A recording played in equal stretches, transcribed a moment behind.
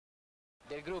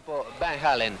del grupo Van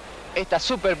Halen, esta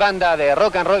super banda de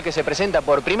rock and roll que se presenta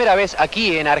por primera vez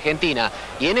aquí en Argentina.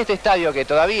 Y en este estadio que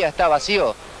todavía está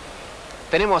vacío,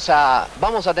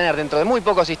 vamos a tener dentro de muy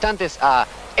pocos instantes a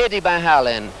Eddie Van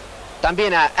Halen,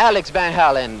 también a Alex Van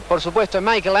Halen, por supuesto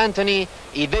Michael Anthony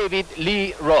y David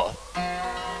Lee Roth.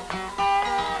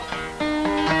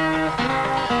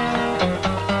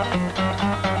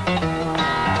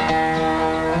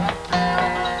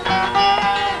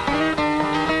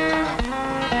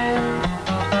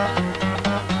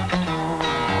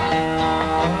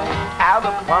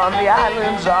 On the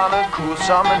islands on a cool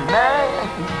summer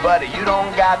night, buddy, you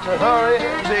don't got to hurry,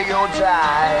 take your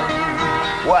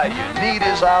time. What you need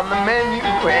is on the menu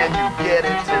and you get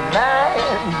it tonight,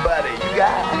 buddy, you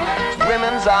got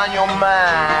women's on your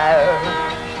mind.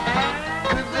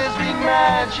 Could this be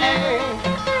magic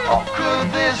or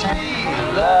could this be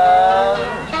love?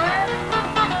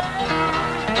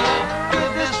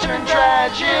 Could this turn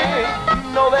tragic?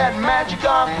 You know that magic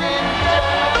often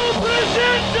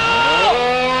does.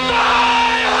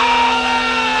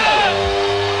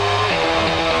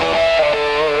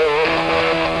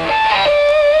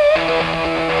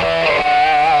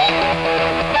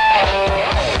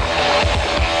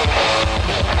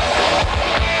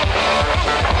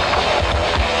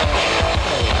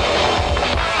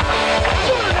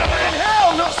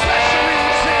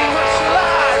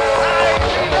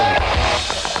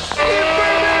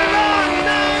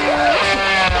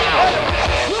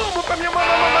 Your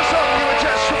mama, son, you a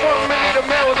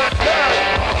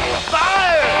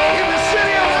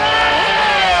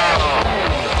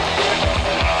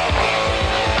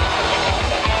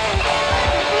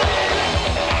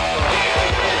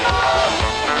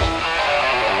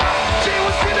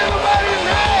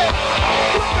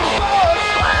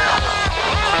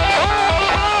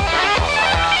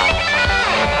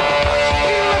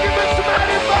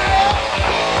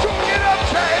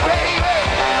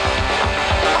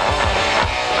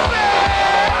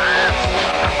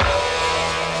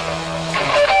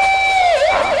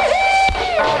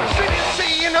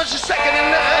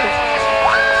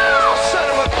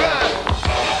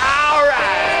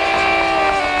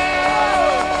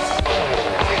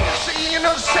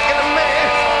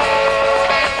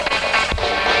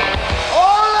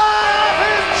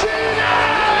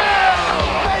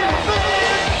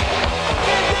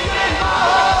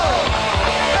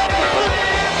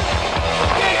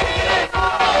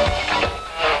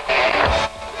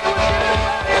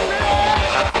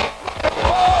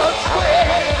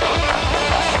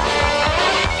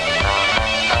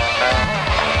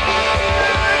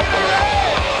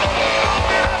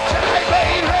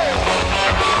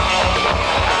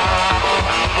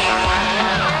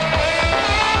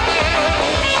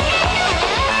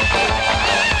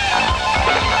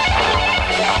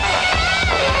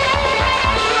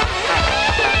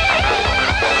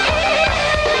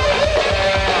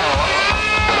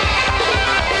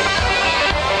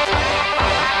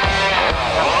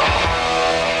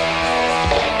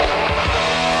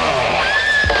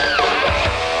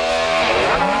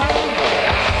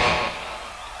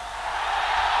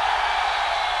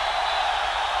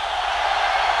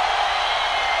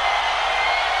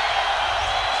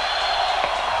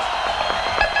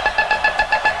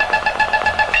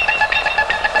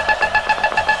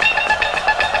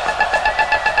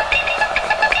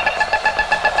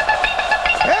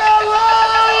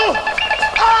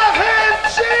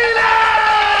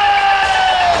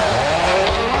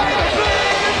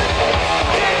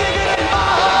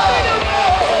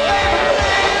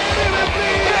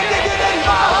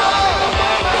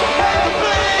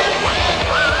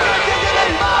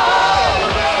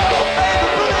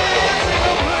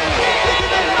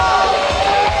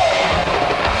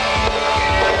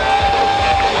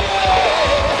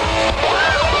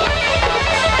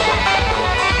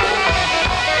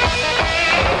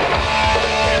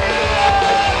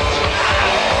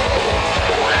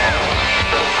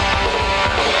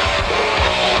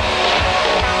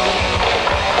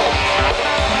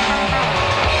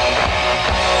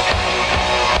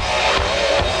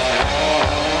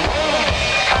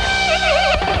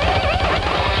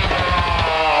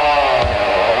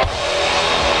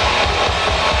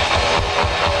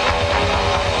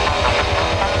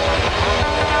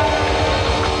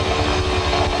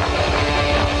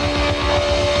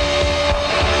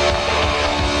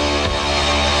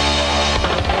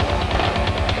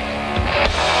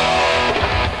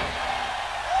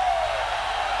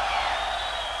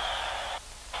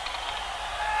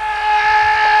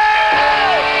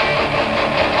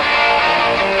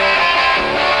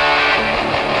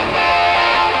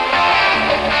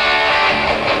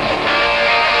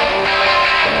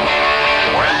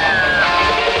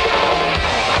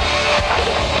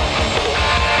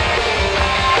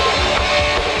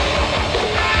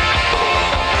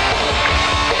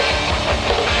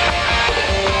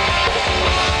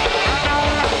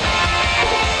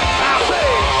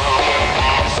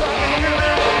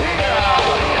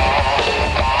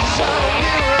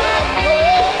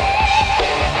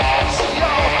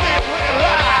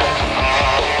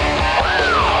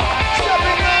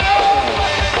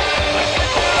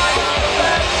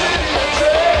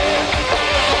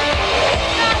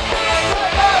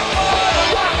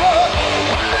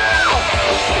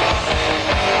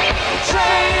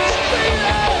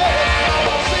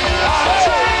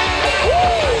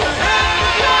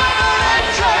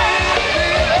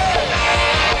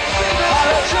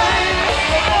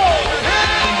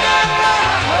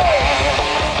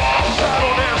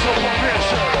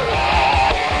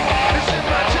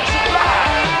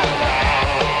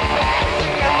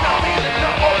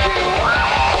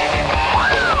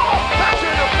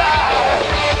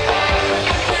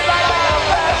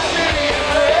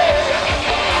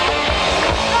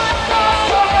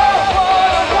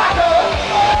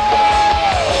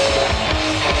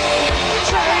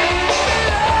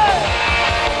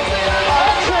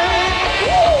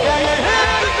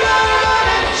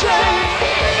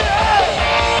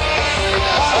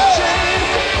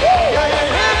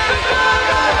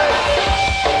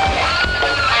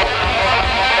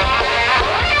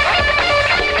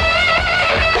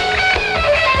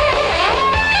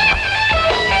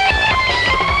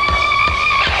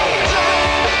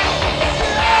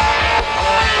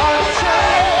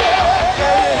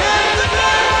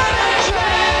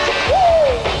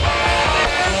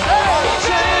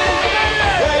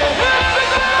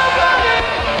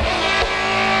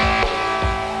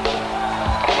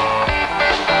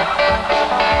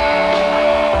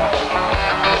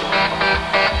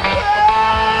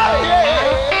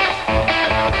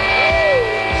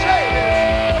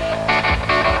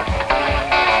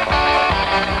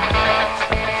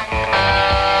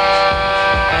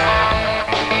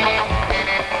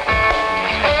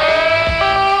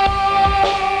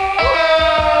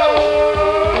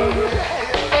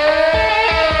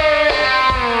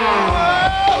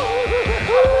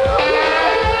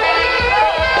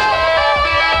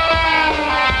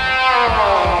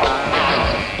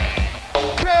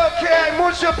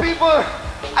muchos people,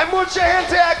 hay mucha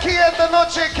gente aquí esta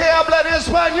noche que habla en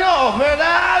español,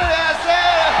 ¿verdad?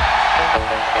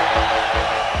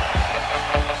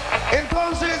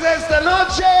 Entonces esta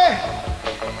noche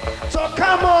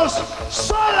tocamos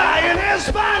sola en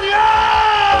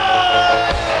español.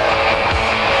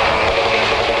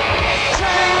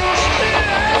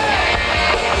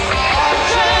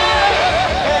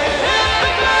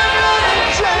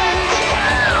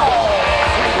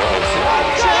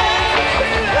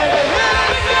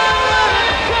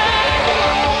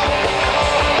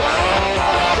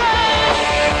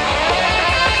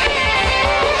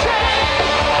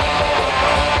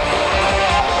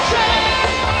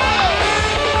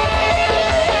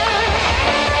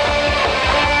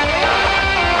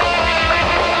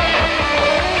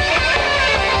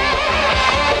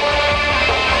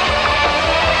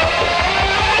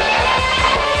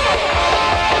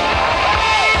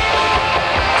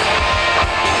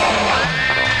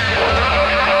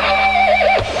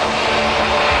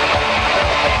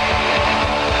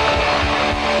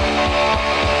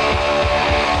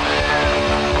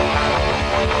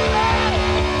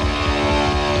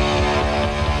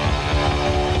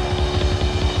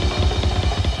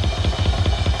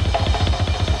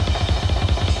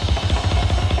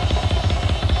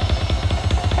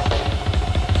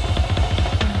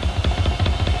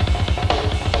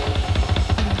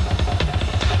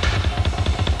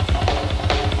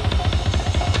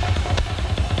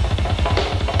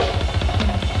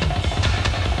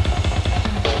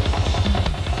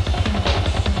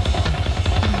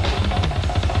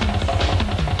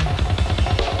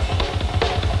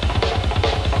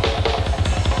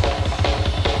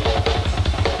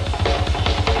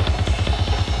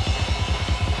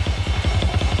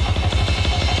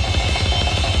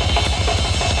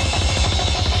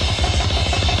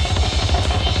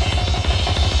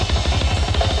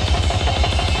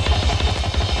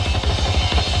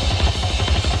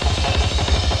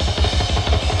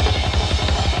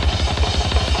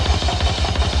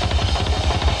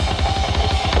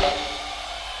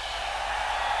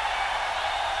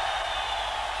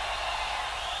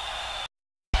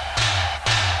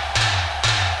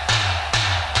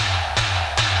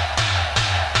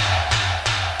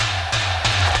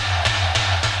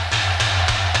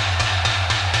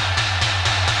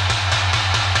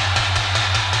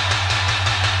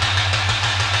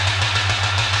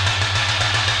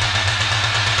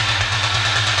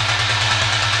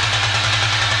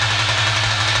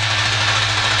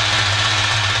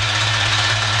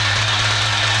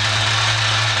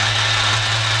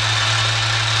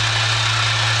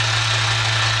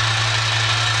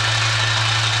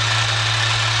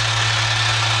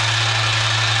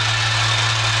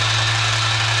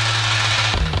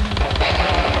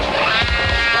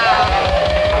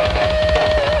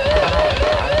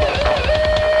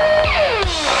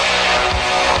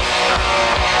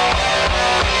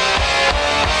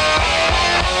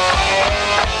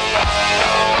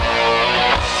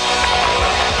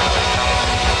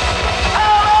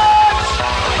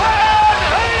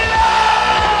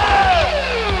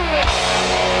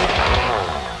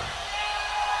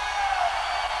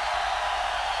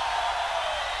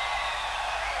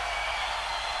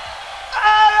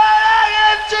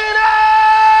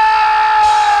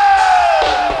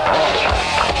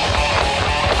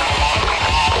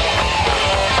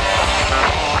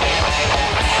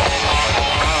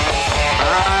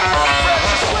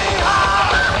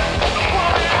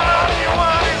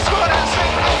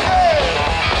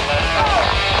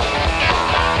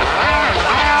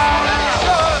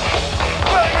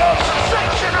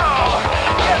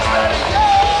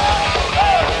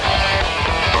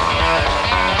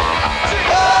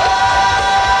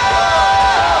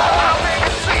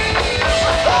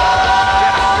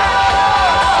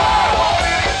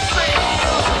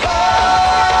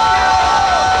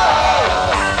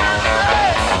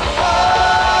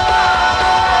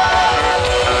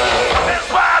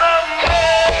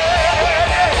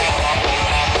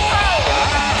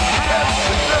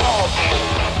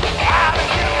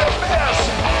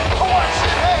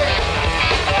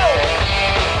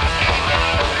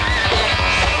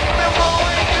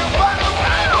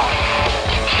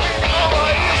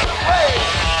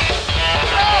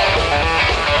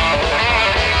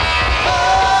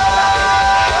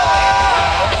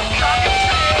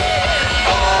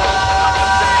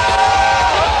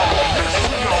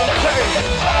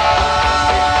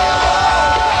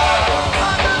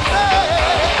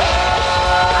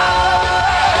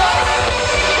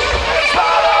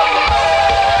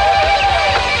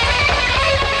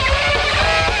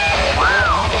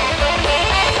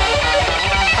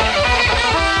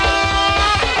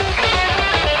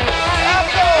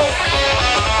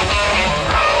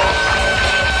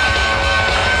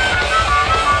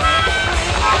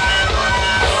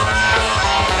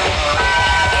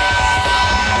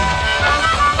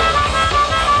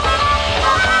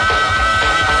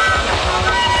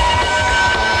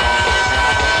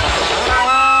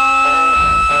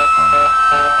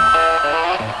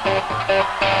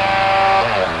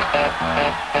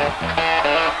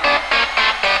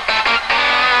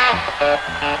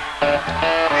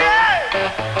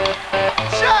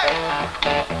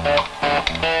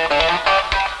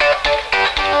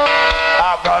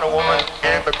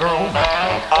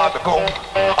 go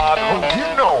on the road, you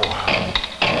know.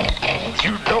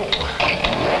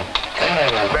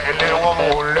 Bad little woman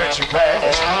won't let you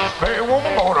pass. Bad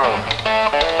woman gonna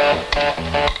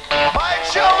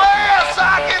bite your ass,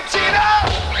 Argentina.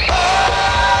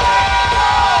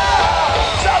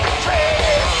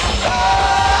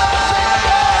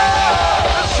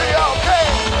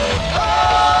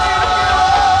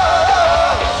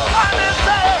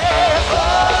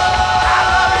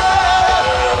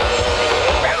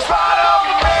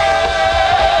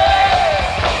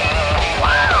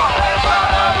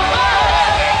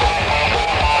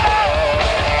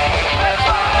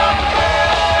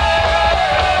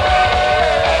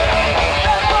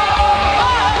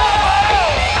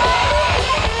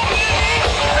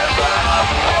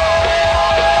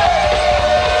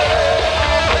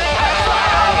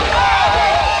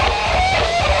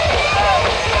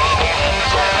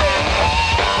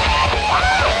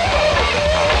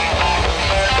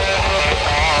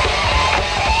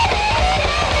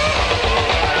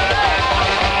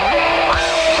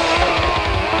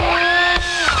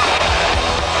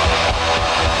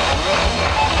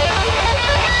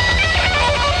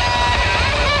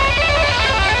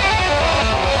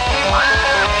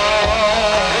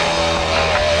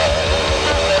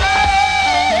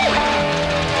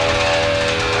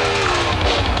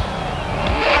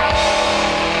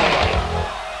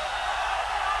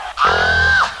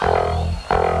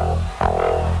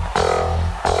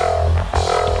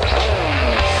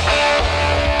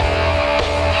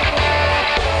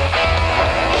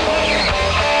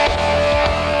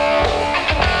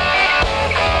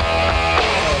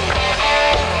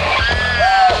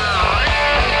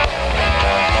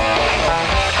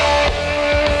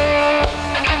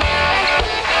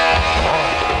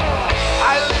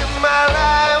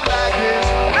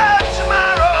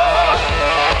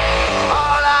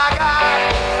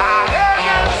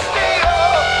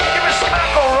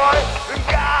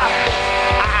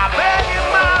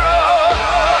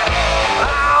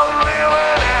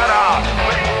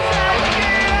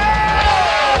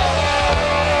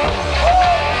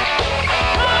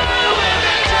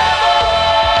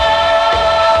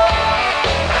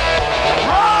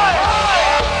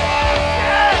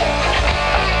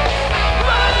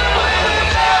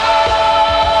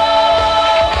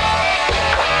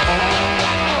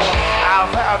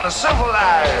 Simple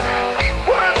life,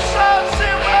 words so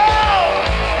simple.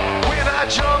 When I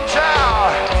jumped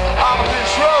out on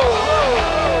this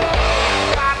road,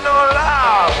 got no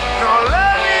love, no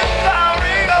loving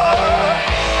Rio.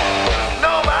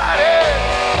 Nobody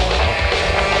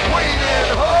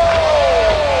waiting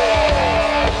home.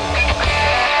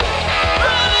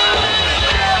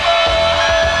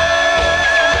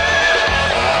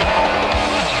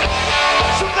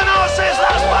 Something else says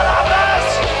that's what I best.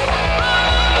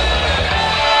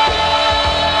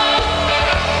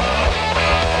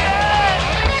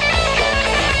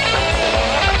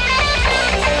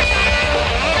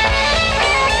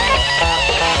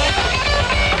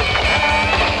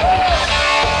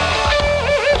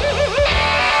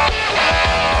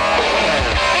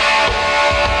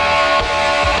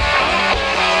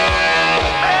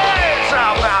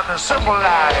 Simple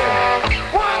life,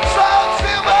 one so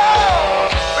simple.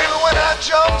 Baby, when I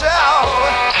jumped out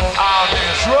on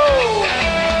this road,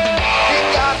 he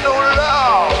got no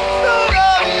love, no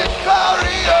love in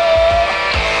Korea.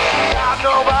 He got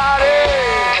nobody.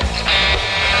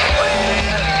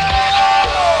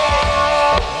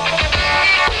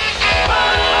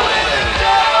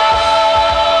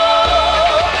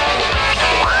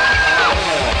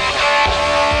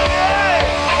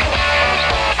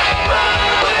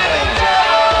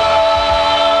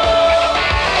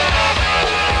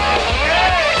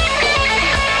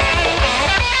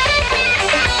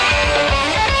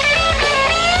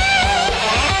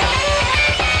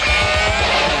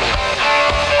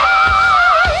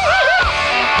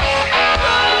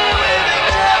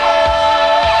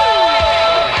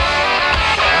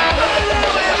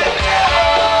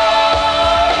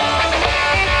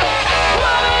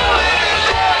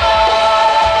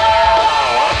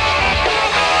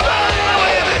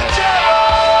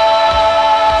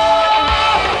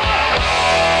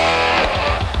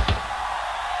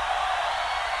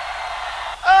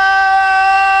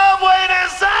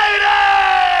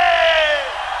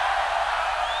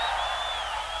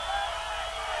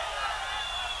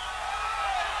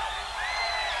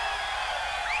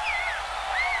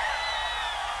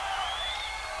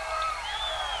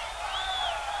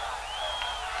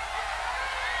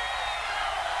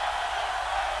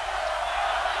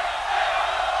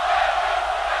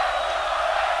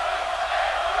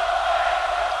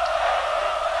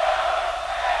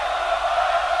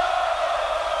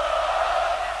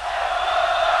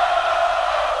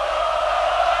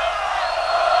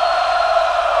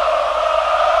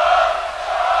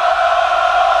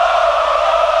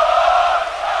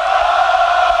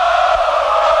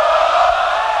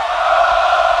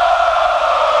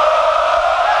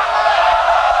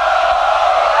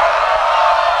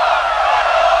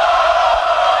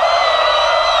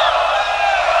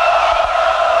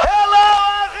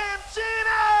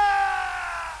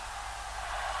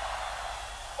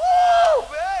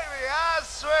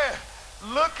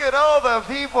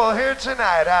 people here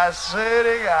tonight. I swear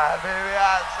to God, baby,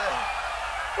 I say.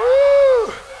 Woo!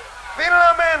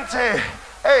 Finalmente.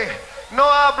 Hey, no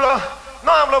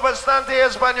hablo bastante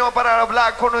español para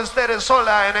hablar con ustedes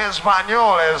sola en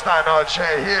español esta noche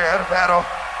here, pero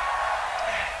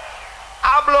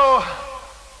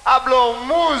hablo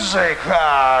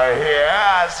música here.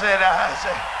 I said,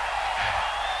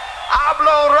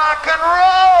 hablo rock and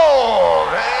roll.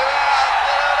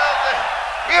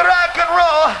 Y rock and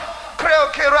roll,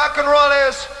 creo que rock and roll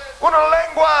es una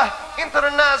lengua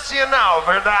internacional,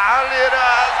 ¿verdad?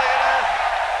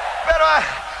 Pero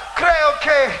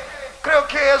creo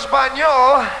que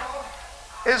español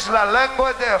es la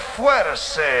lengua de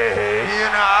fuerza, you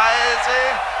know,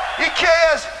 ¿y qué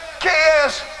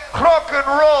es rock and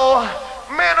roll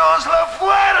menos la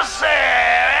fuerza?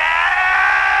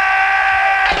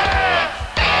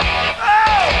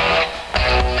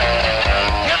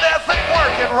 Get that thing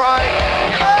working right.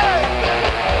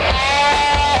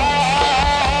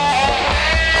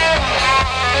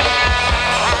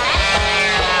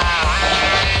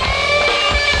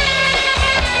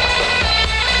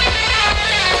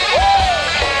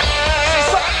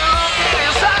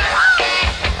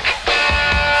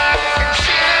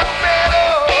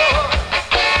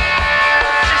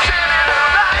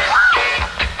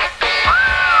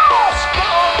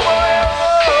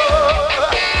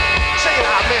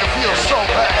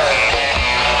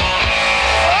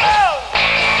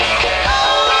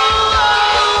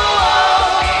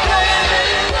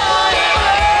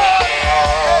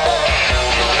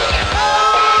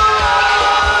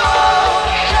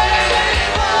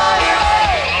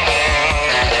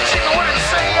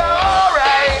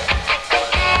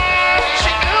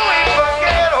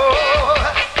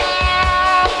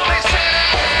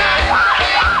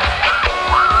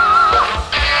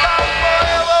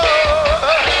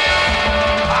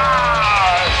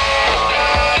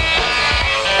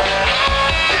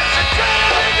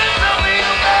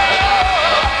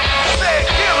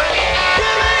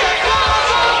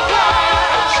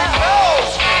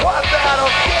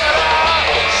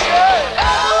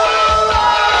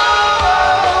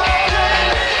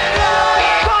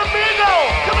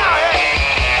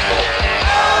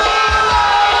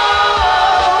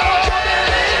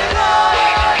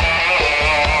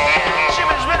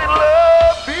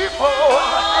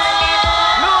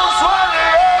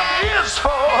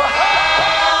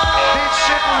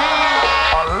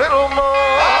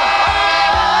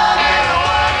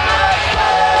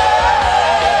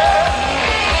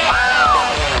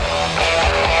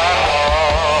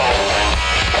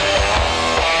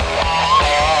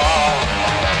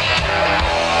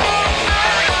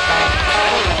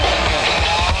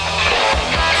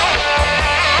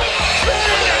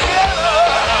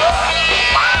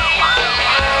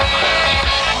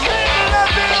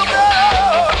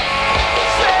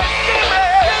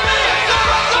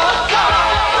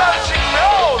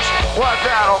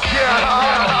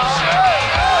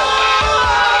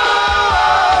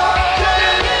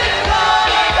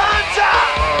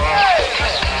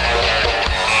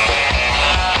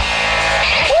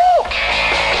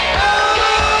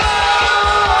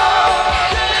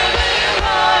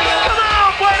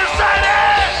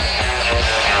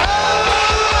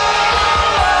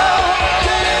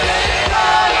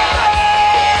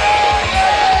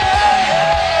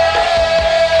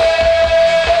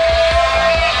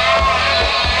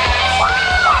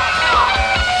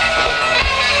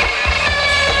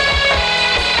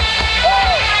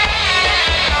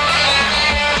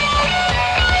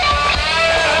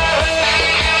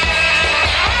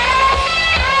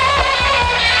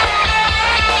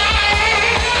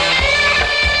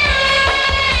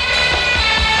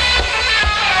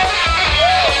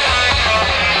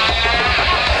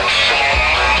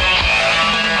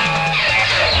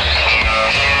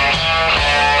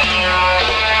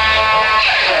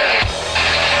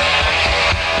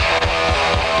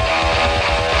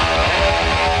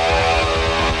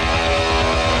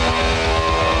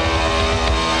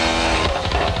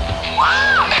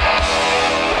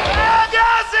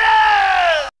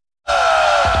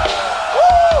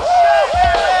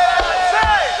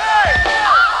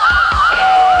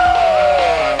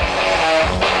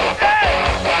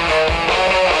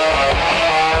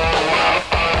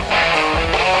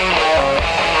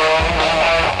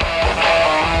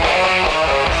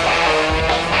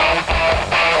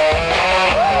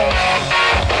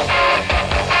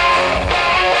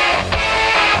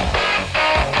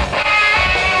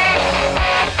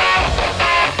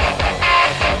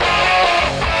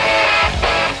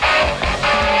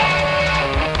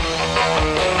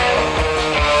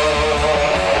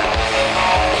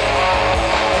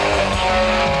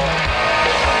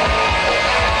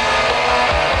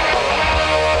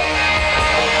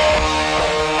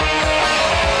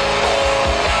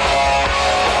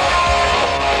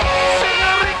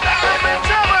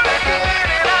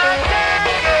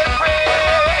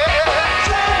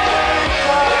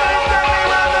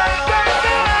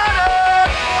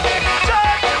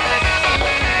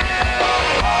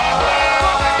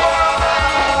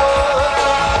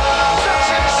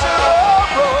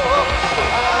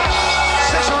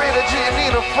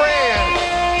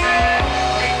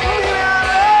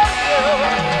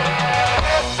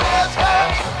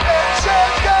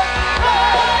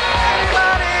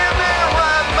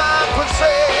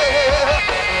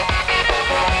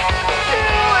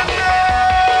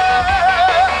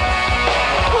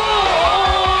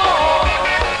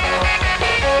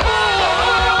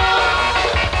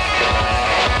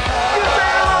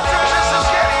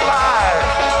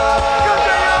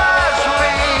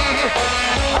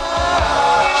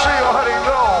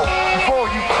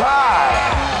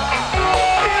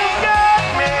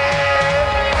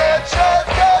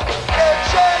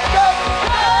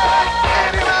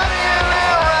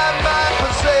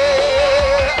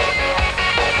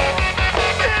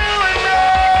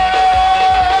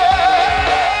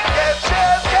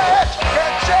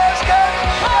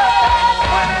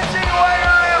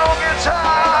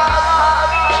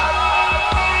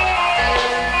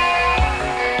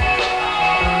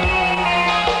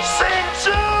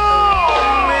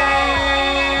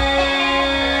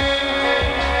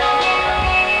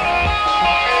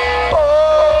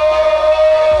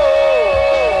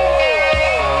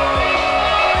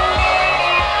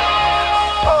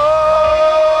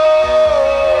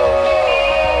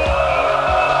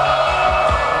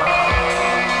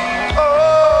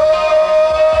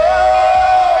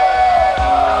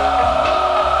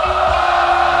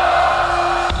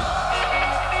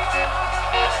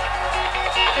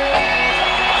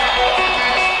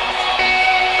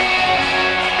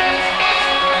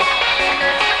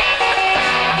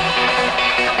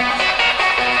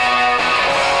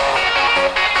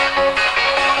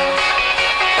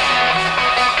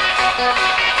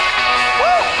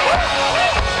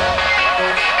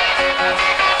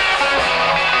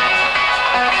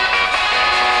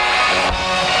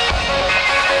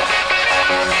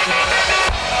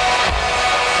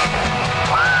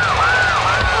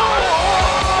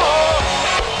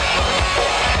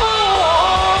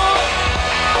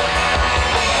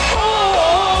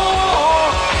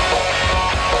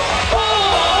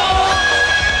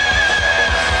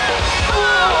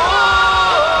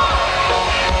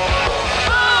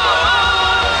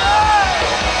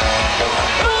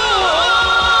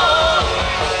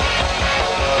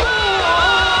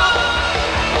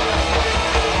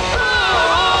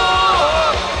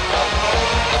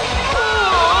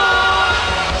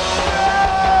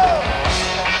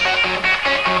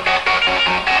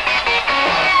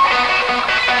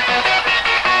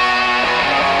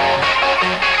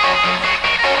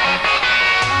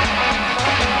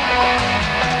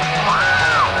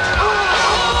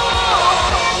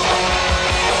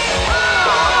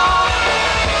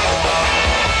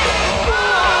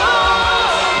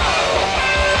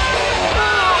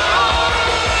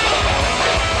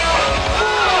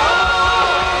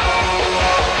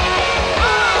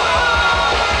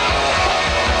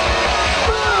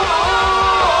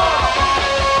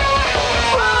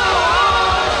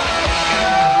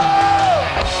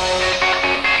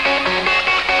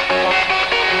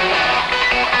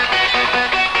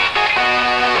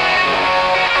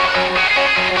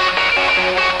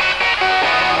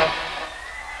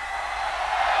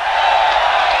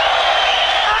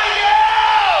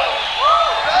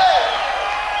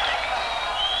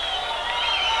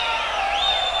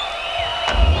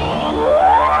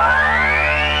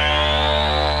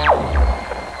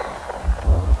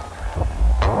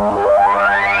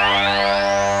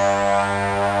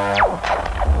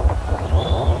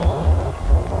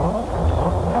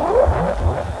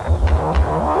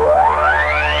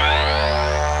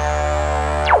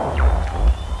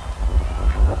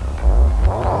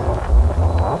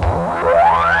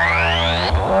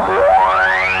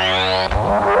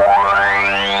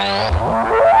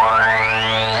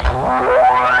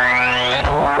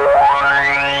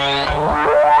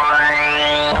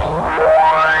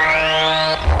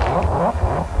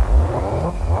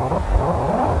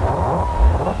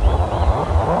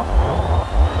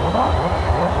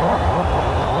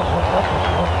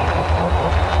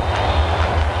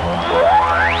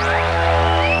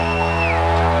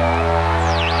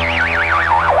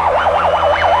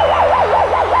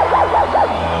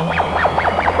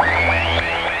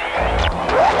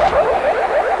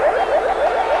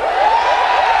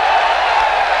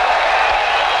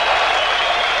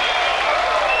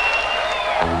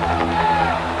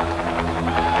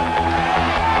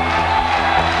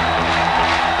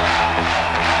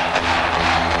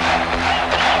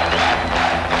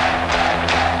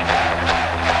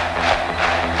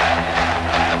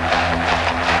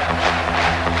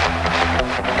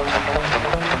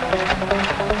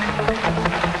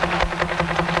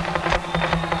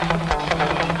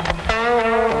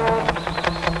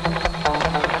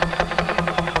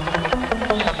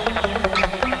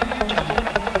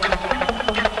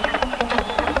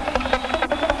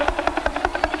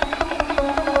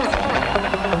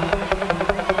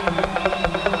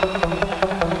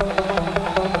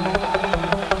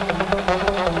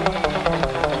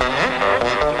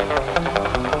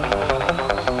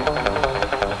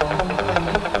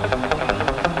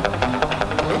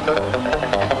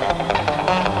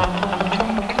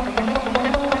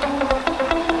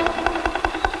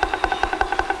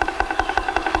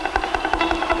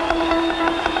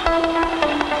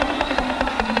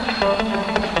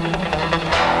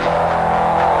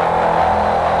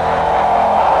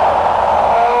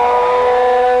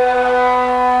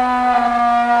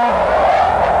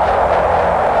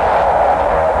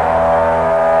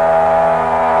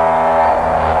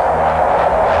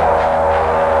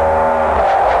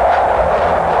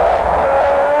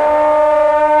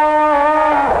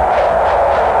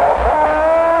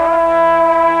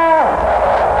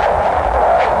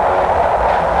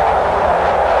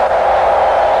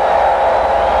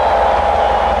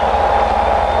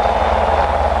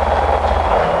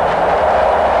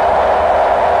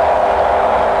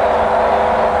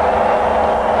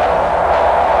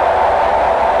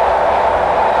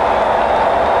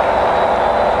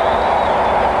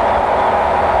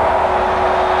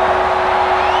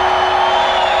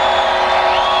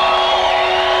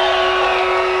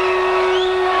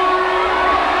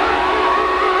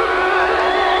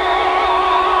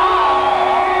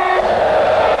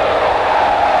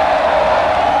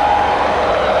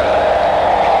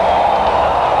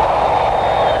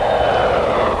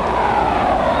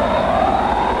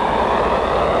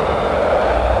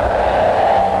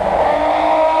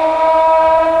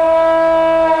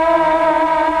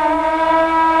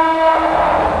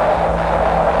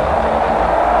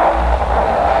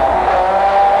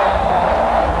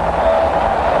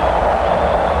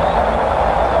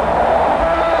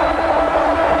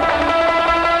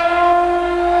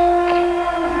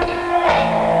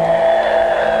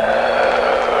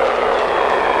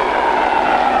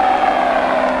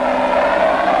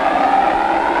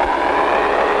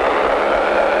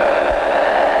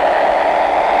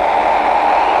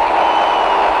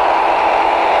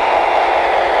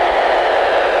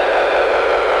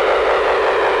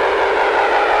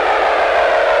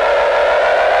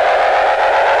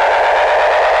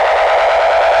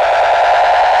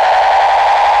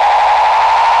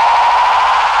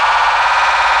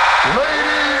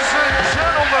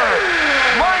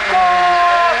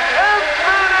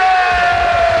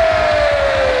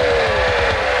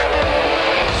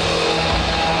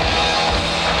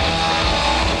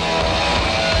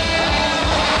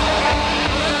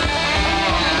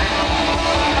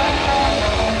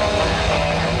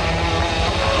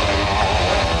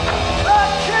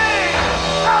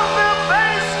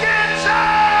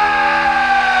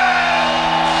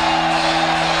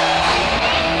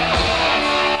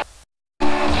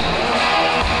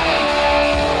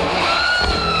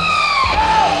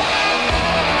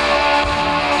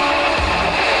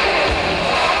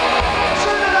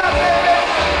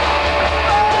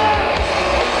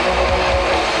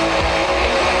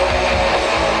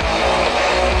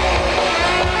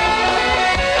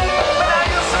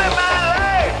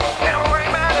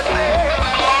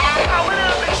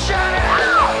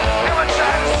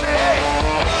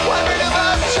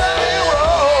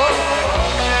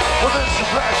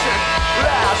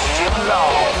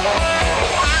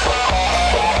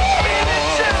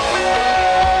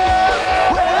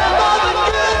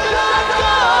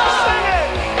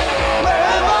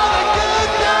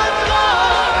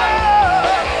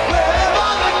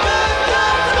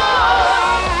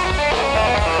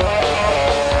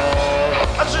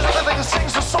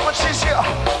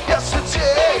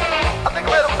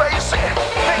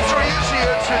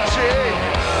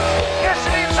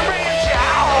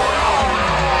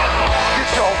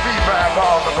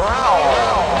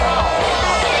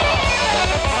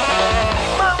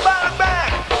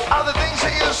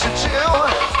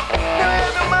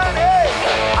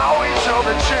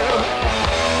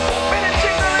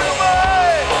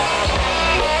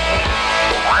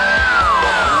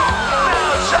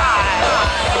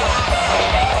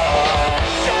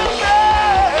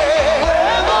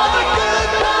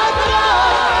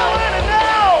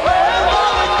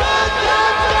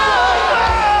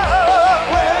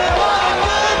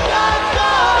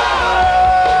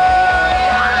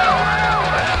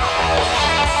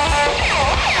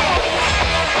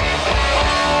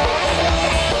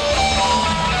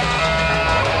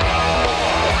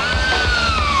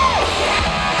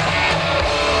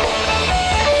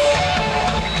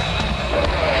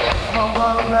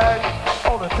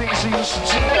 things I used to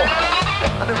do.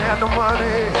 I never had no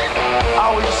money, I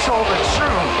always told the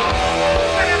truth.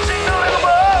 I didn't take no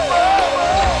anymore.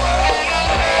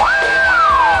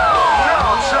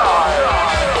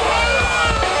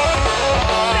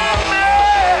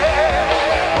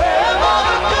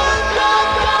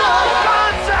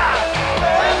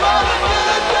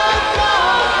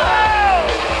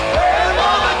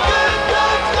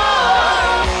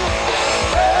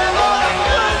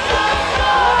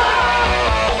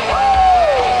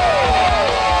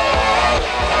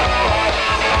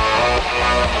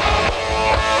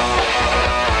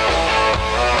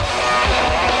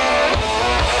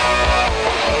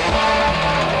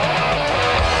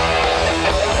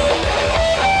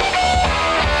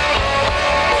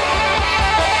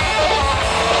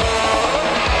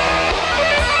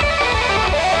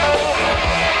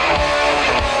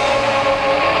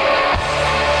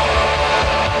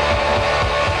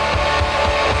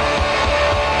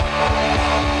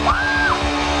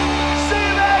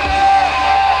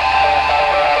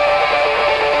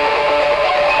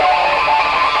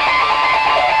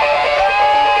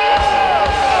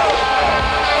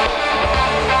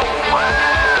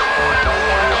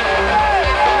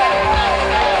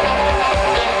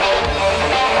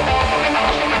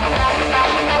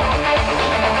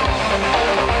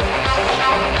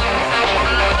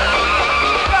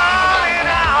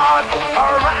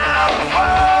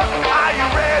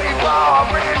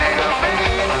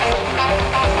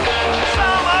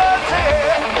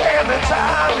 No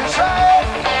time.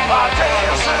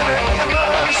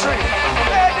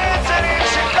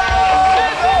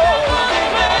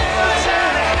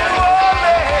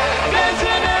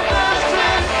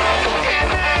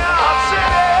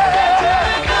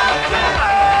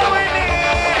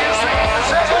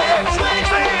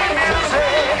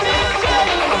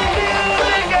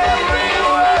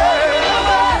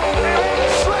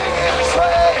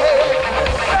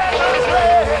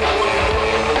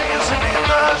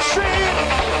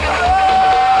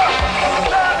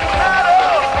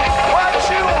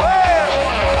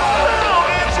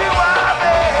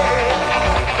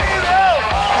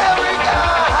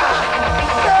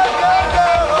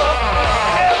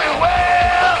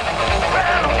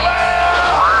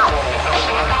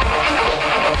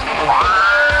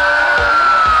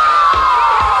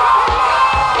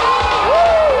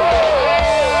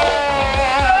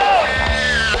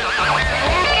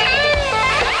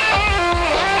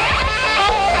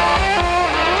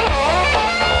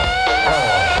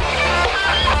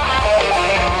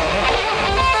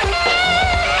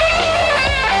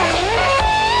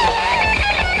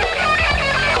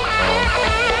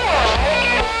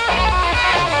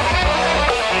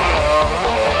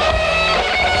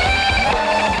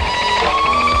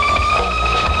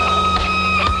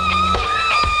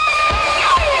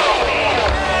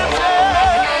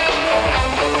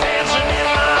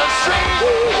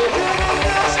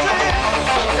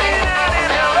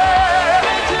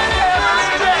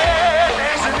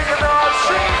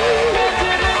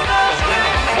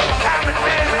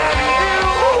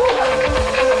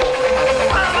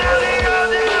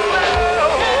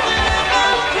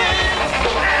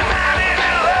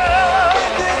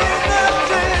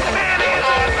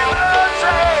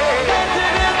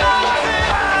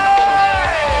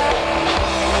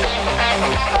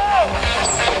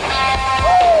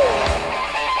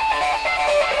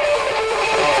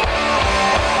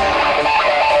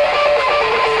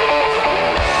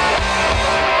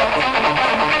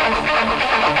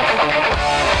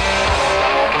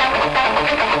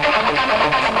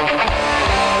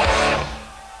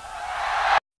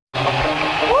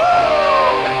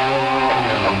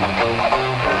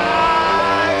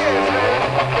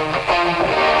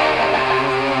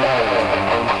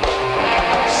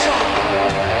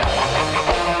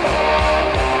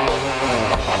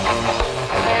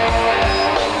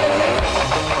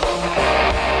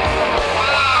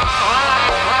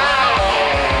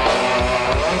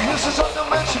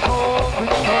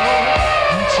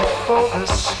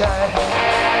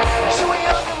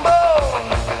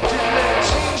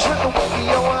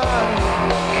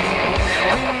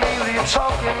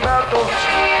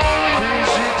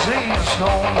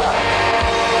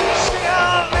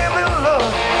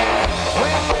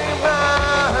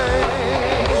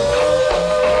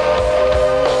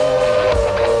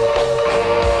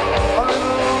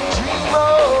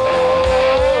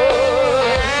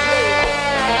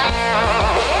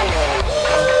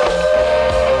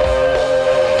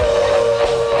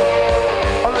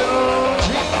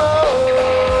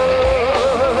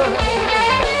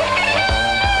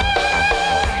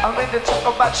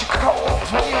 About your cold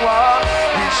when you are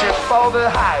reaching for the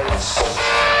heights.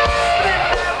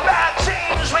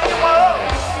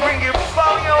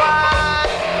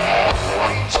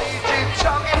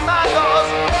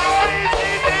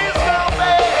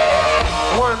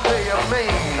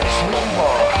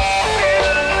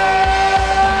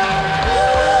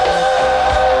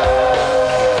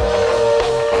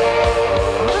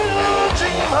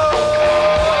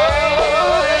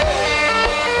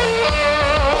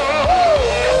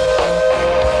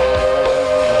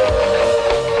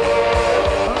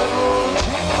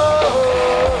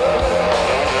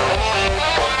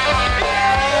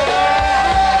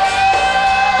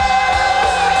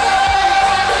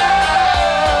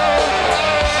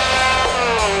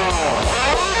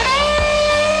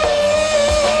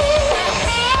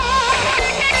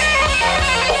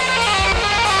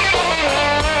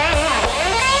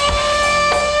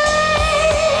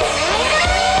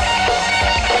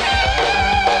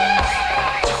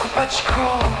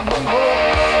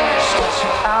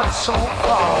 so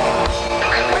far.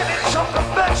 Maybe talk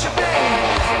about your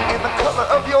name and the color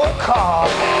of your car.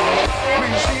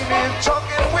 Please leave me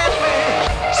talking with me,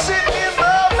 sitting in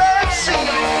the backseat.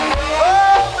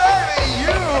 Oh, baby,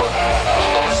 you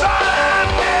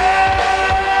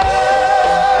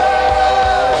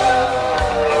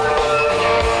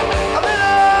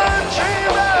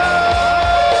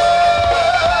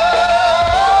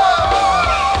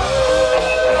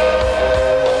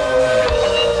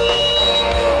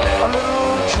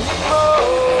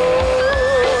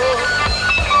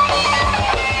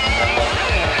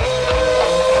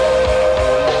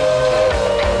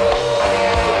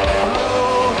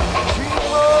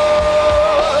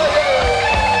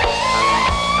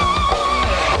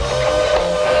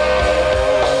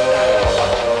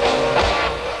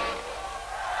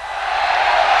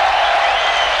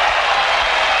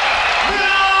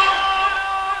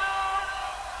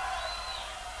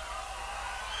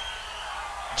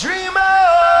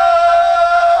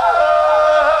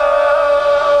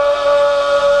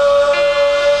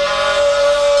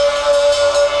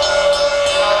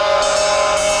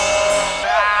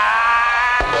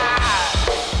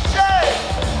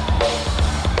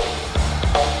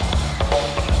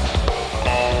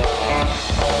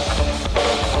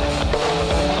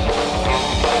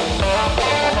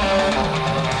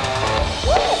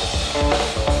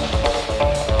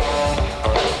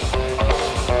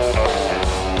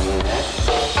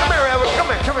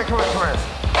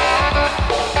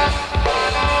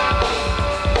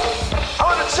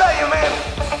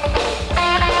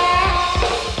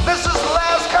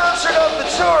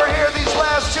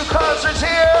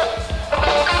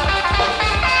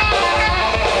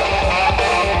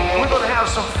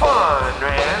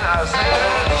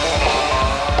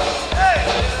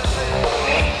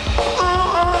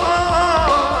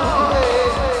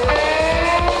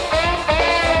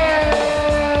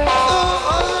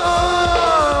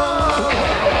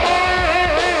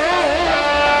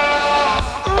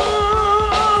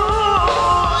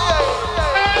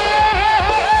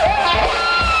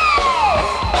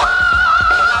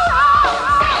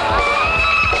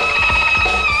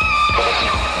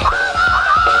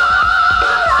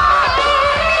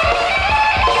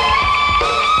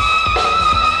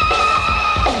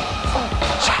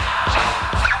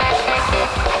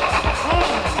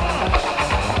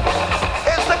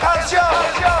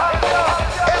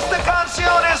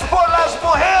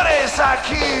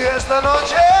esta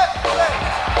noche.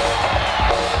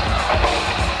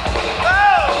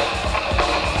 Oh,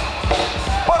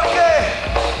 porque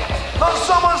no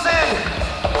somos en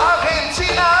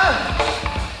Argentina,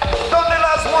 donde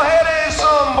las mujeres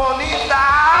son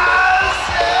bonitas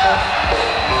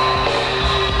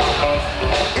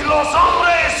y los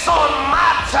hombres son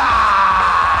matas.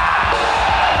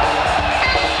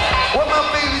 Well, my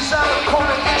baby's out of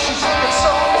corner and she's looking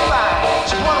so fine.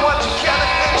 She wanna watch you count it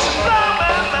and she's blow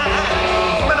my mind.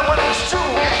 Man, when it was 2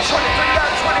 and 23 got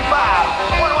 25.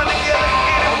 One together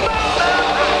and it blow my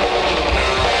mind.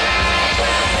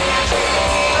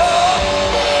 Oh,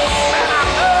 man, I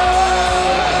know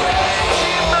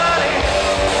she's money.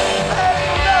 Hey,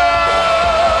 no,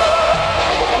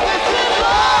 this is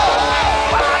love.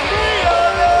 I need your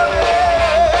loving.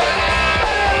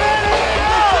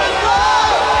 This is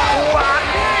love. I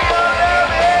need your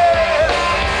loving.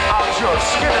 I'm just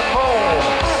skin and bone.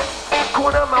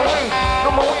 Going out my way, no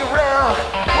my way around.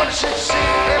 What a shit see,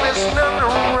 and there's nothing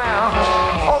around.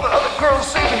 All the other girls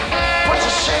see me, what's a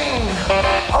shame?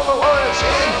 All the others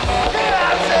say, yeah,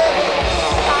 I say,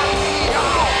 I need you.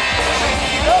 See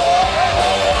you.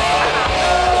 And I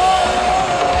know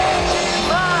she's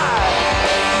mine.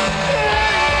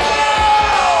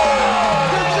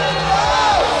 This is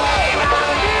love. I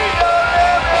need your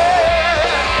loving.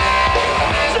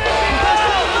 This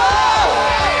is love.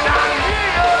 And I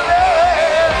need your loving.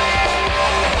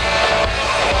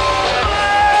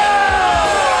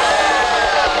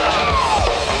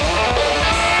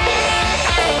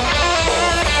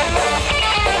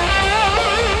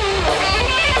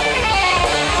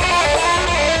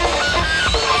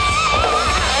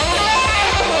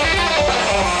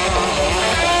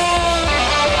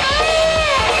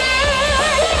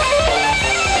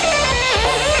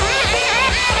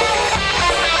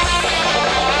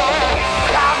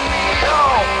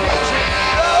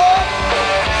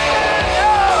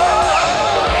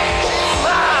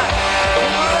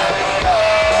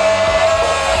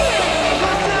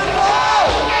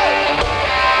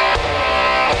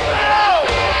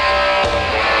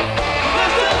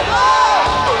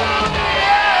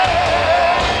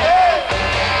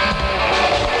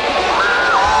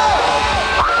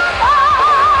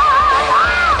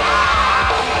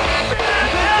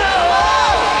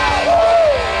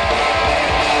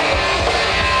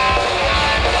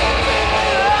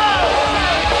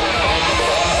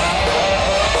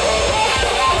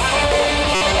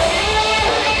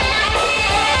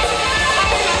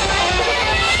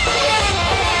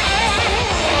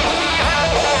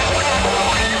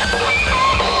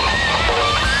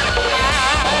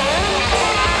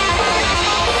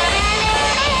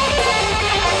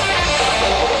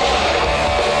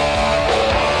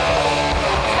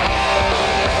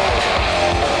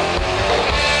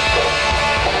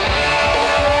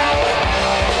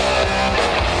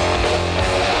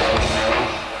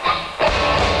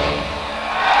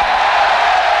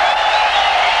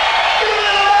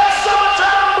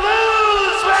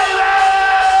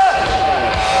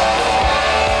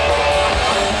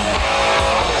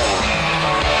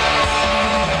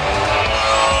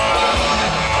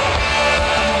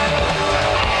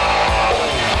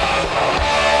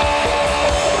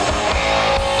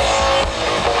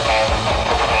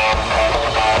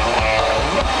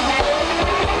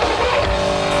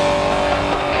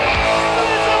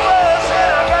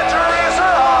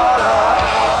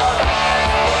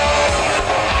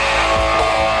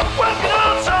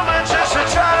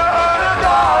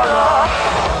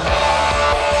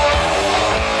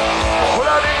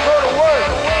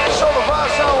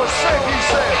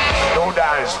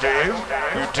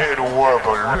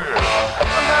 Sometimes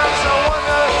I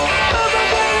wonder what I'm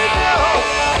gonna do.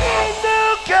 Ain't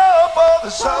no cure for the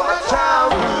summertime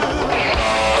blues.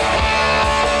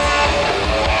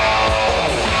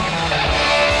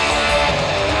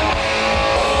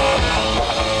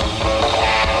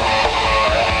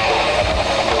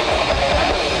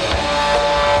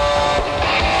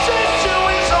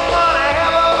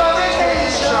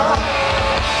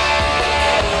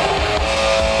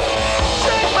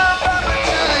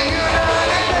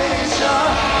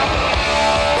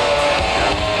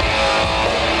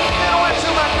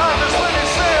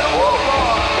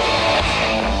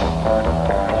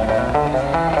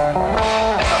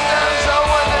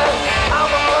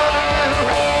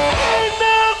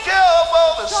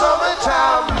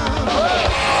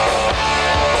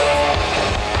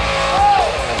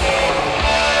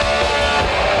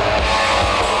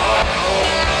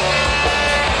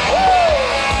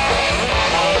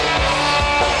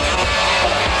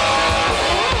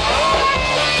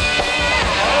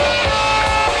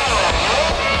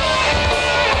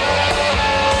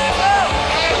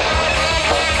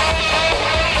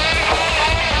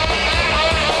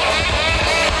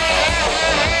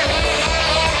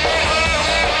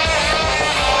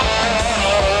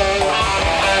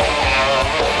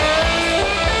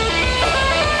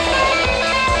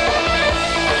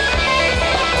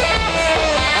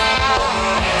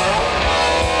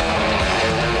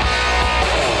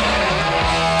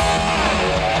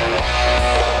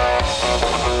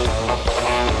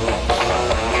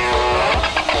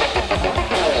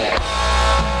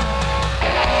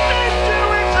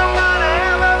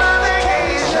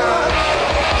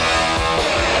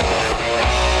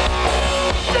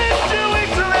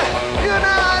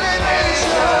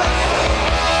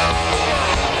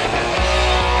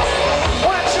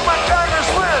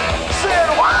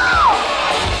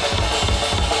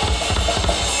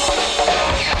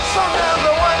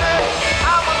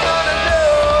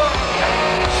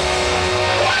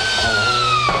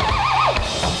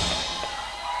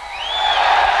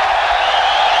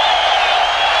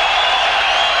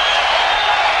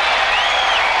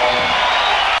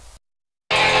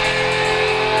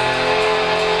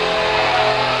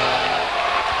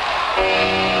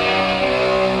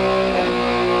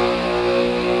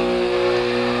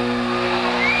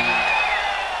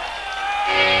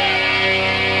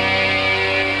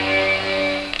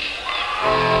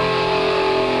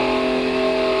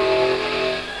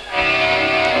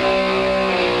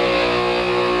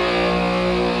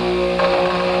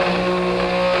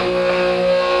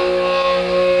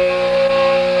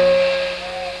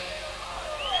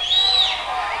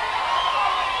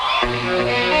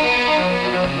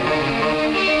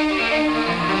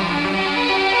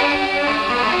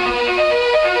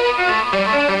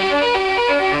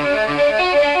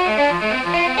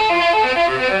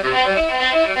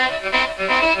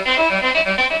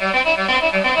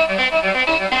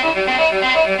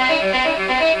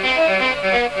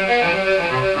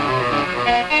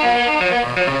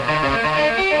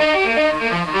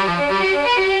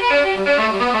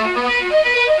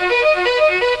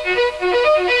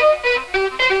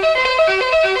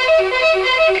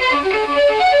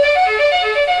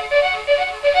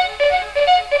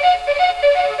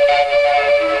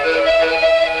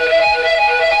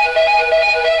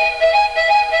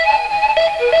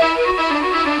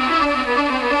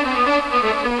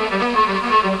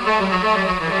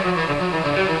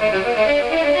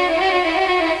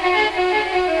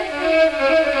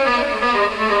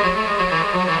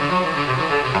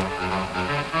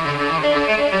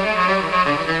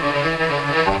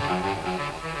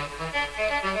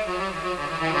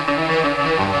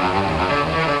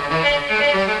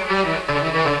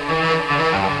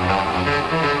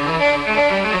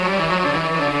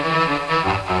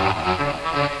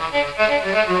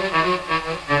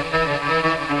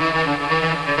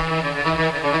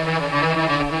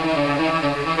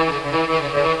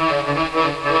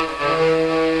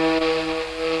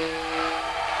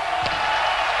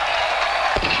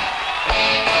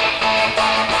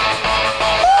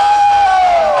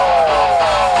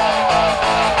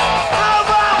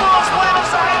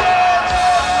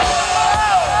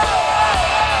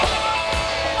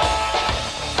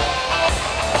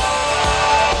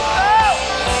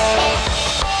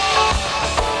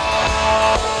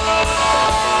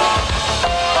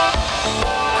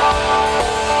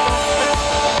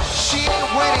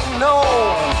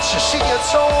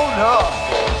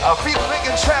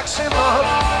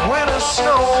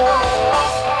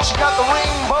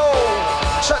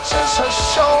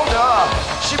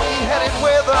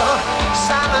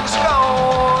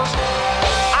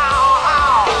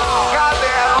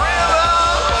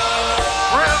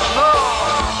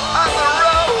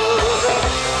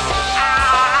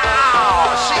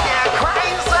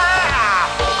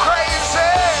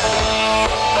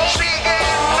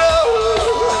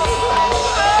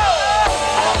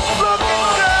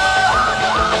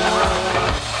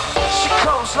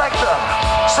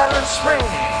 Silent Spring,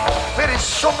 very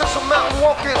strong as a mountain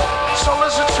walking, tall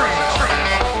as a tree.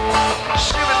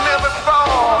 She would never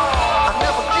fall, I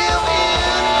never give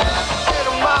in. Get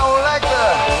a mile like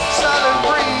the silent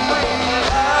breeze.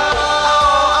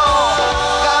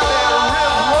 Got that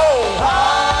rhythm roll,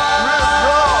 rhythm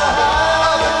roll,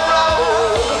 rock and roll.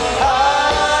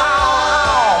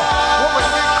 Woman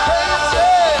get crazy,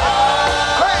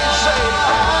 crazy.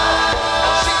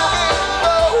 She get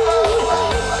bold.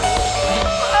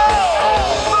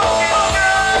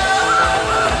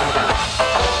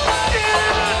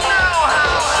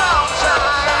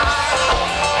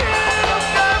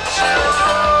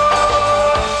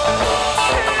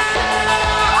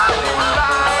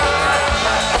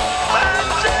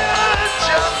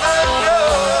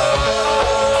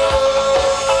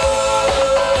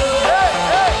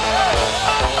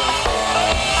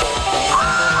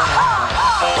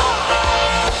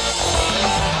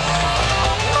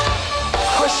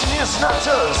 Not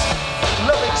does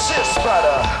love exist, but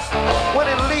when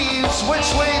it leaves,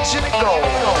 which way should it go?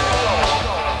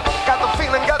 Got the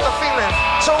feeling,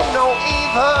 don't know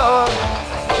either.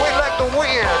 Wait like the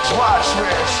winds, watch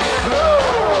where she blows.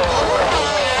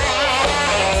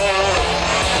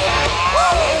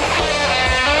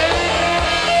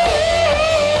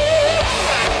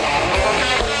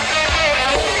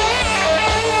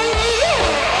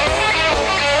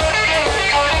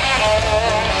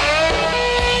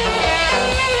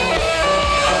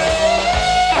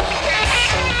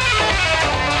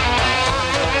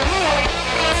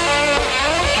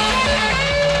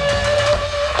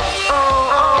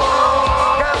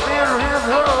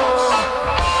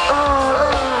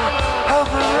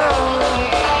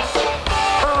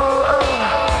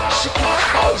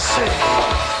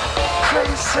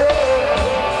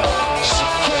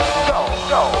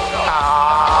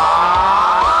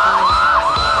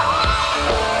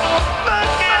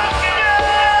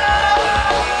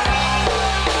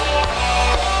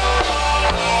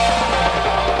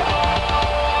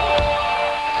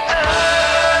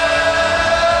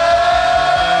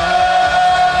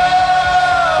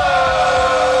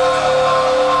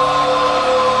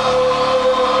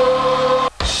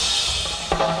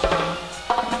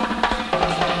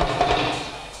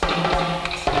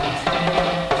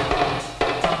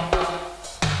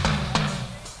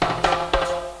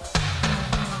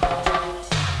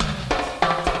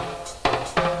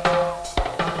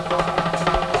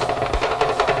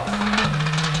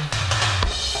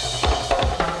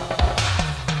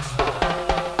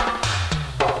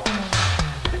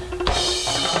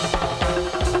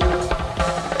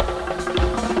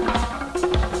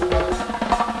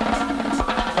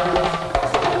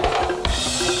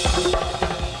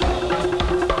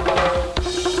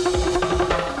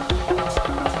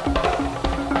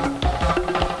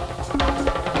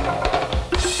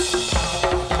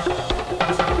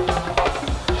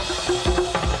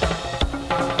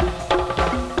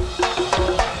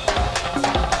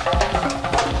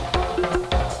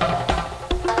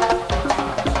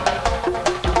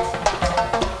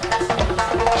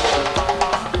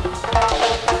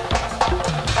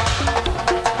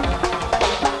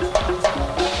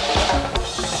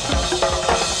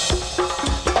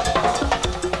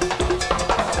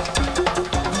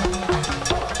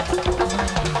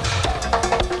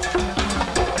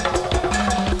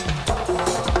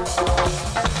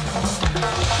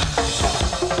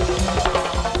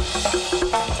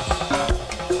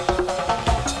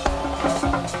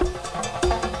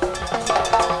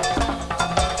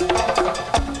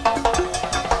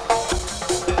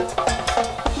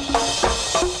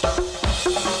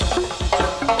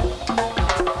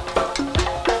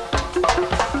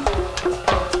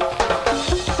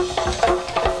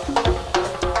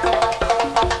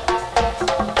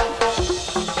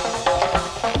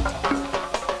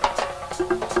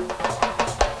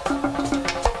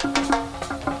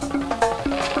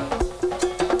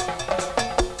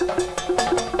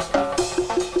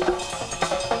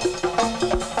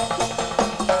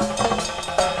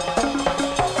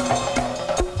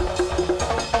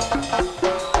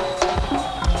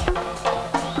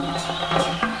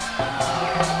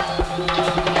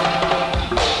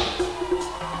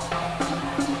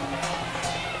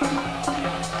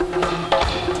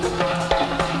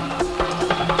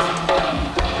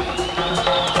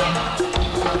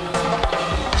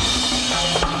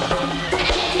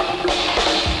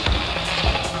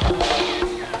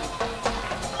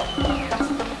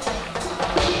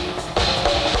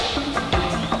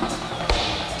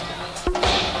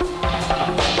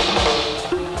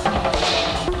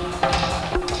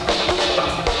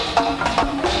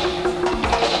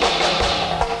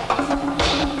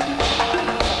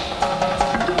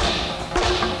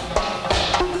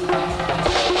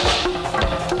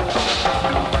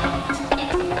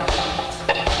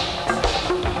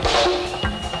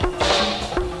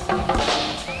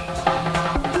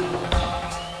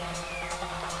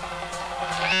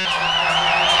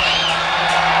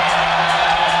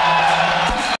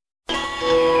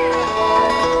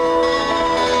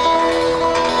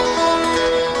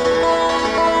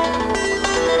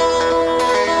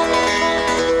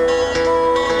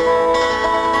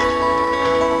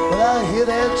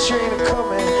 train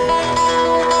a-coming.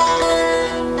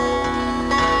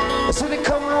 I said it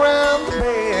coming around the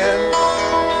bend.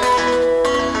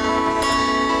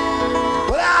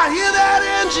 But I hear that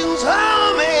engine's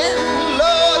humming,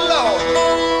 Lord, Lord.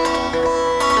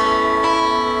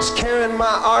 It's carrying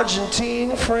my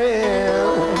Argentine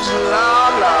friends,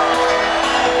 Lord, Lord.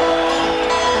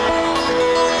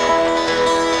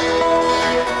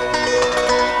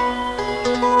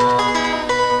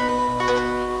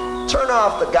 Turn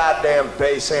off the goddamn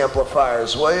bass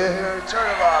amplifiers, will you? Here, turn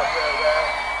them off there, man.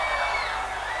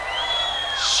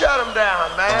 Shut them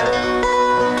down, man.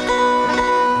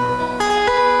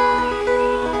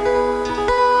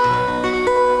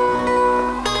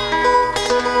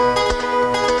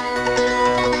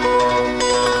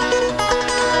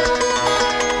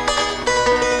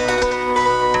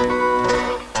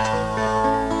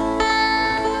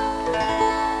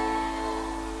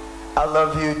 I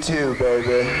love you too,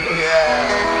 baby.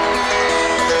 Yeah.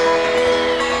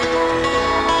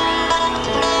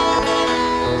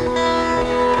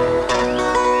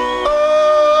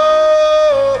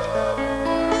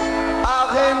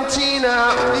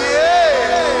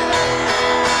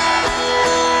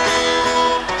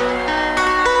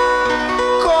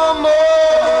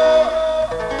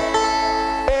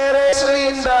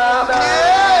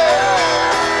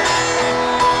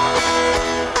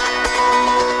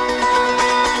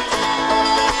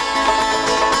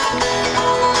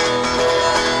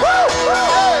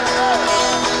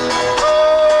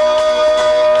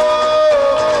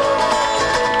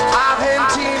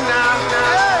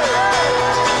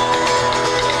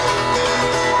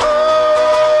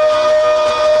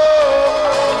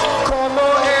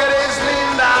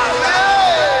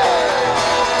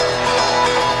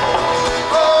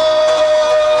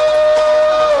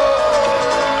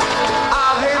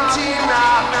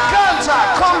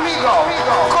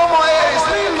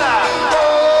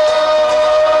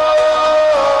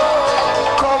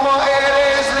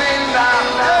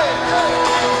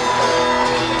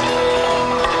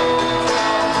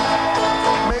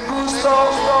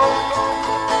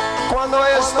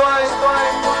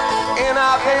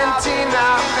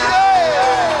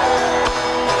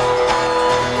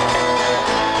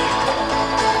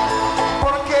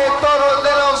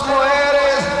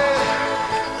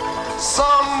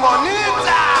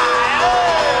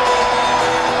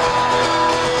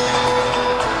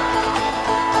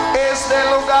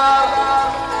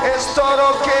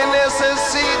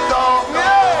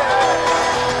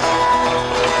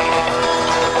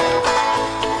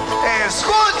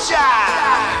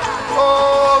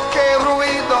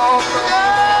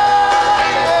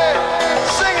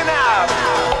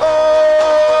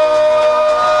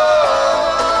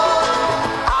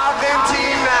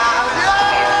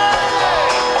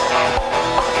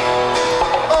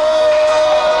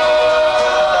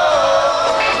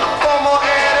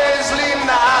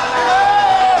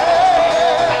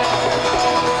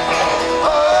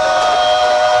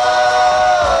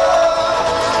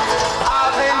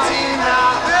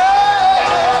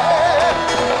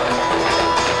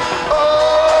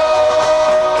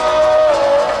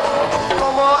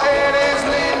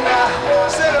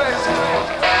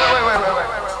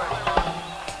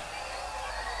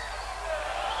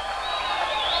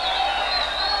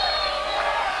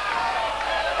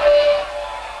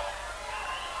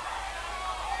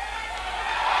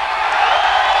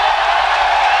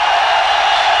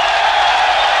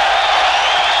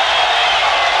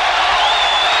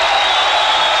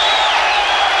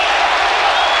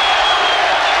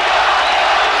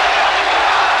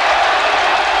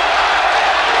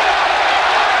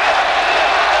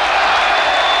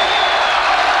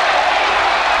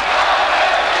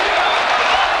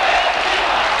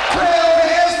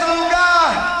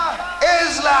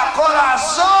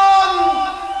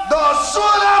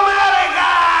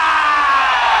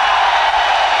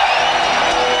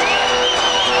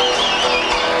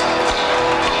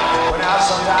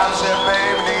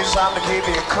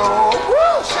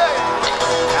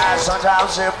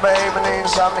 Sometimes if baby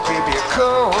needs something to keep you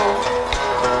cool.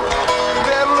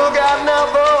 Better look out now,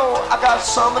 though. I got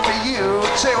something for you.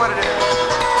 Tell you what it is.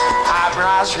 I'm your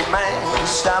ice cream man.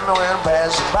 Stop me when I'm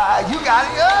passing by. You got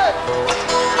it good.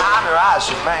 I'm your ice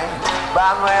cream man.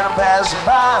 Stop me when I'm passing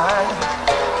by.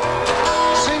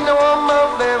 See, no one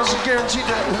of them is guaranteed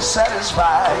to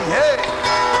satisfy. Hey,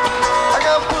 I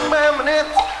got put my in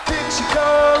Dixie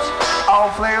comes. All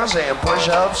flavors and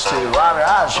push-ups too. I'm your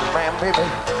ice cream man, baby.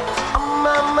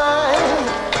 My mind.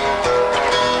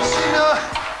 You know,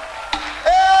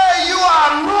 hey, you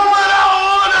are moving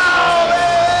on now,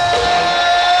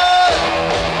 man.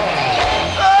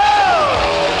 Oh,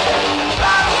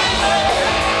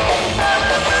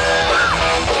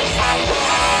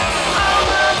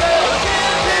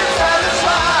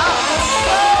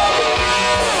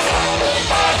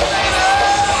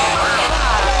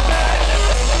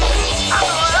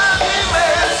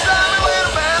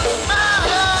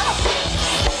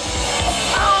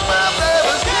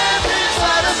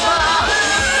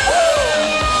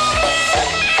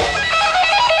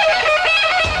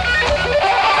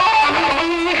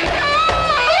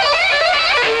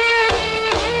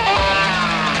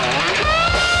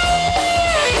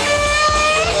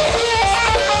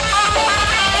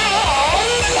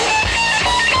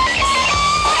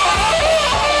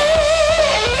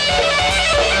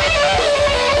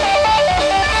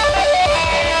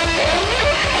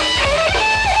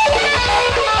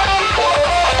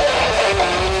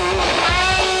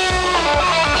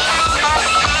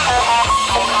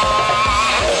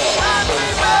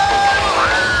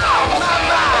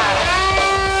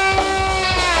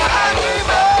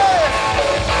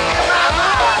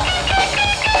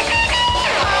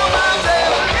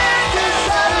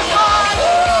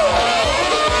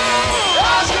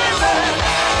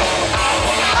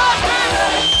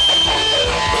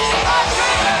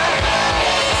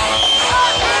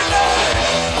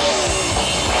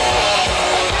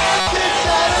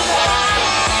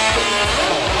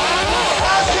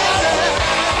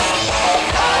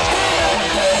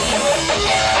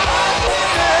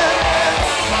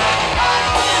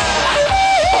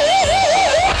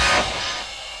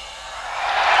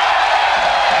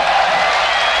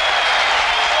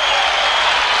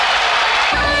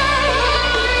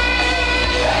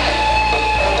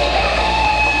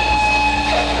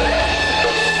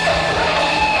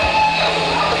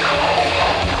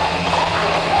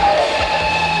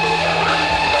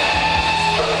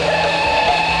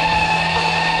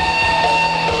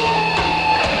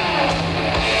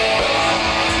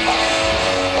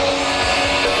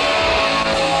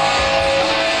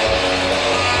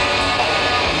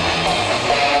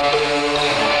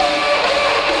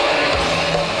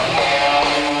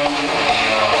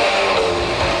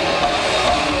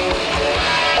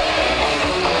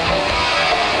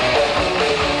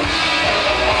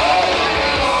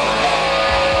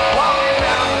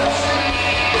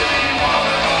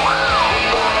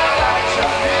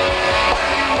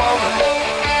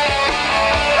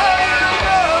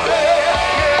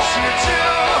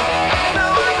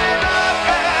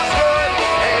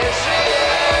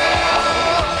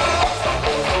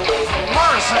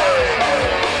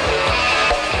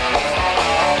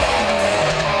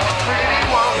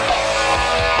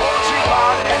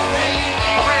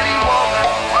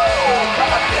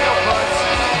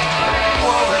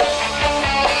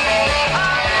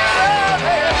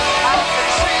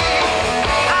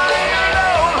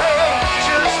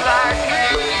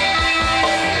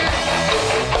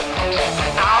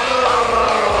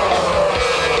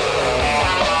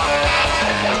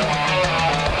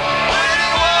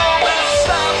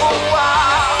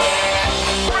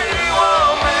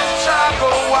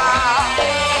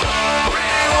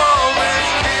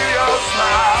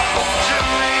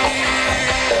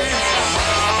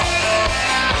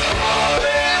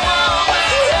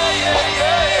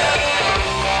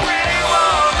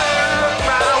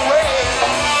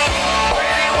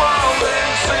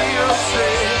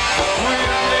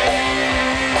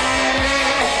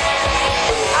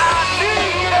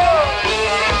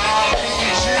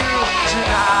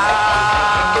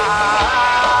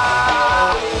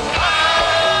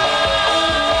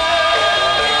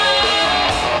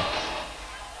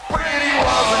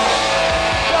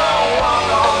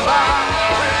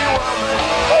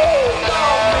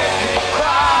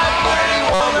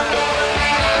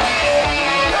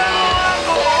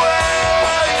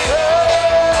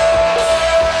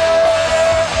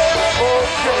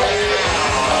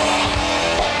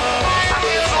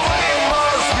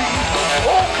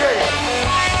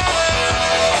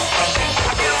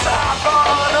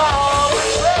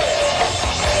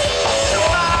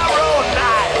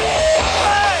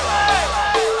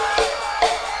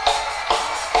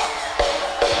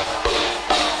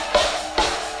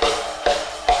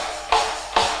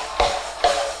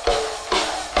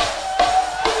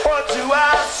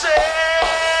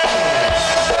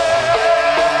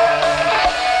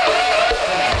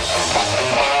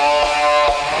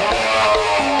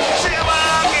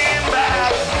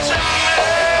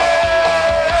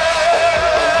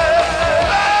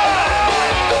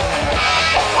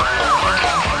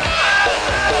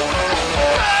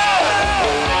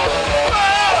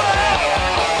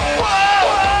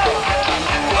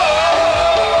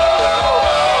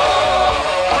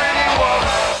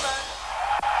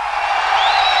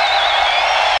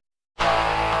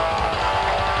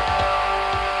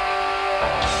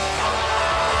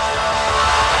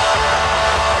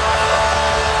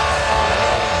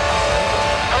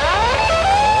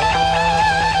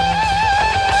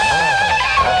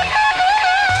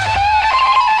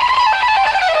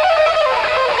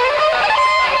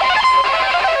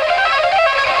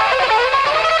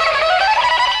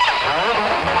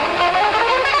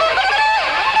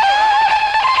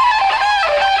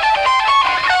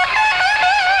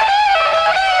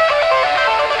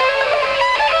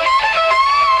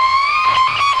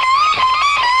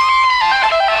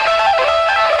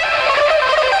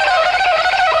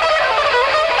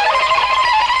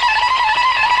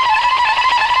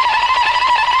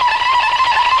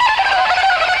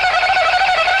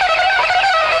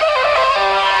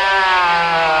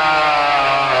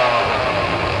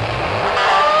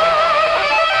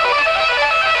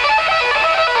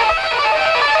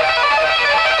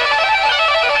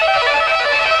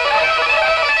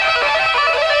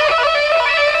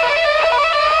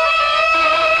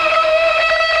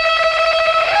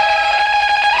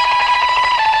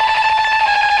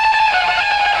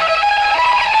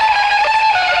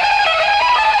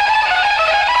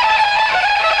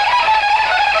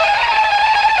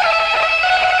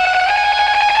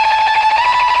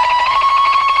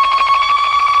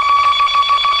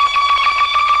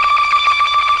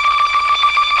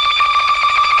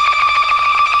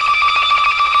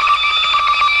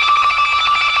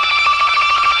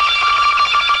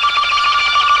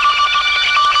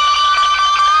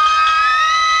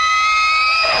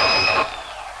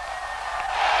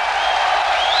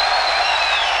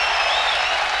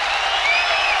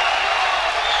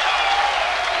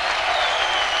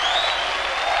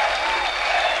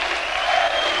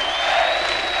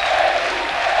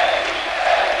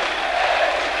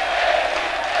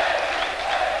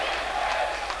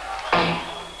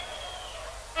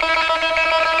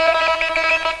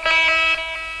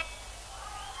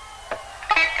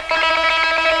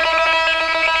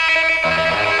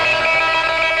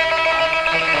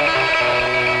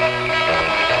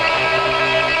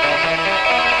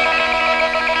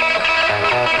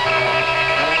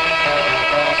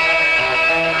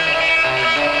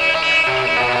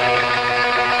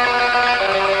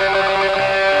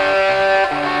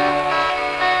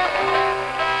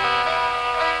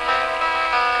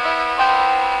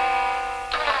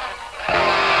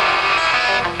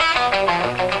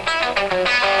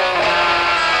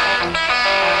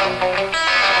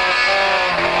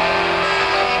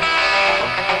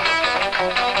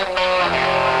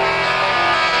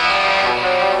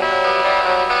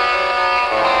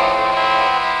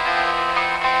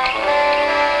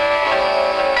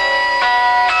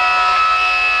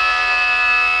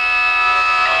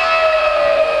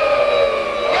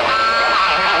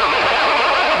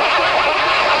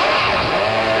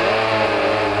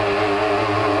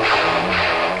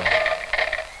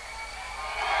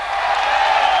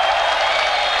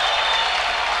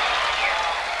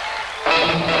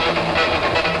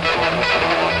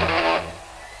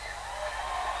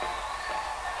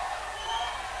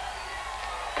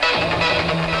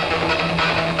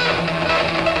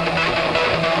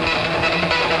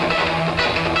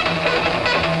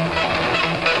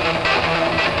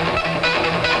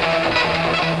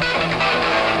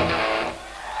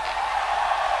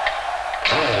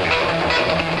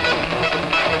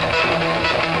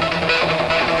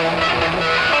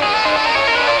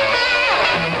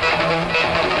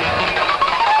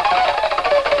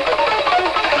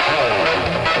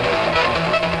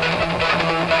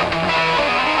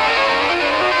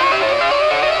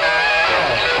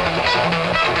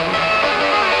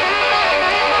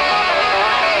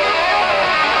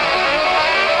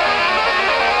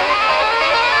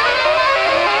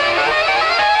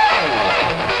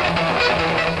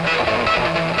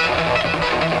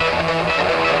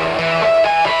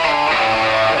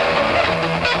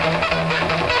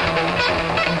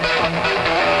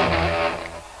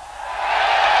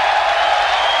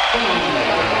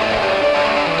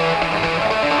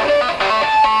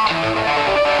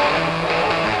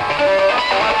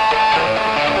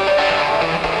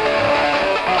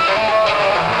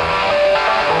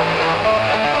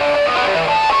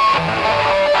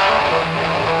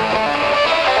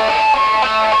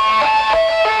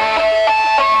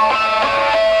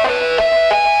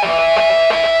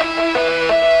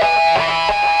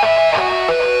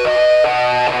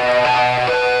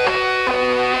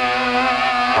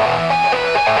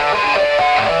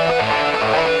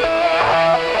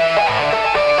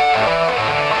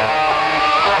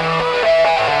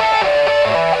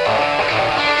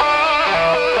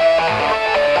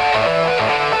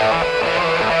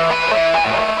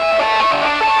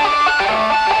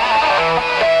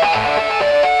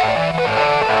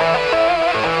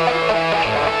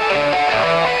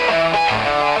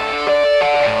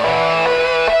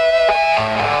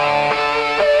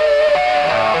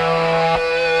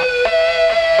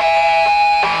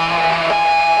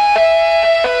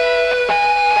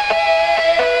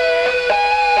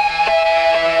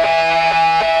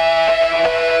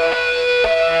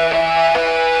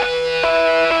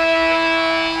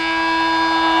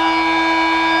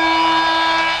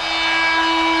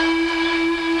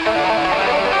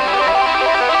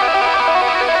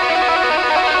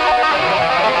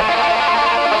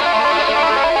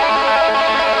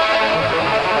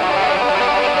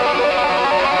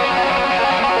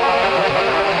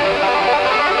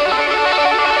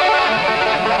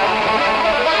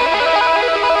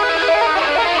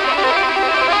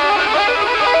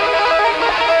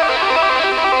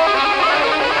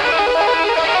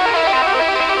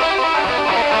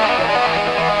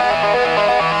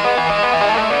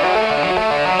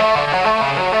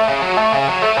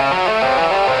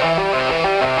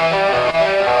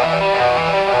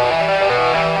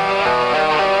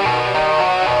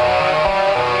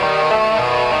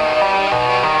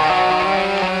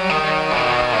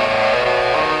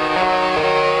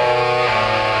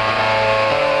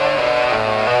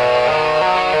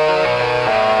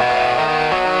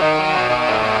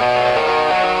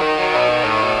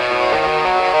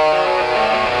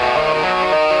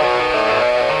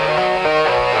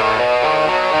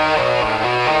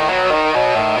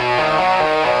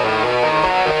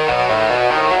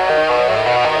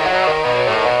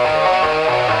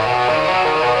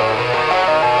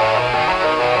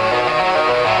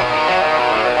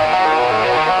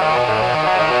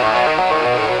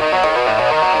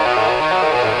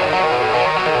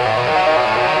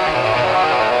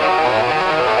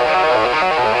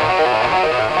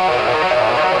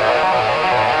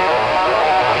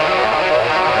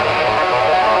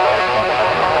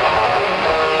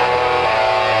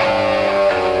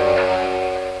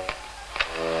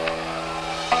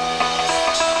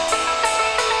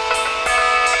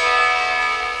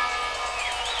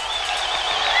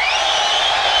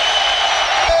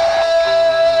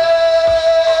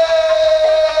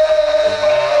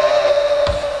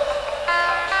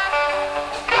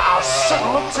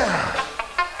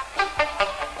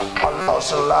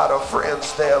 lost a lot of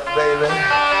friends there, baby.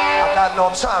 I got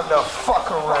no time to fuck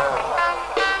around.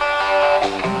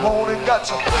 You only got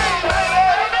to pay, baby.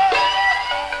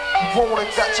 You only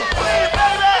got to pay,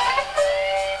 baby.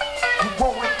 You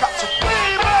only got to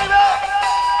pay, baby.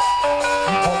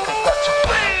 You only got to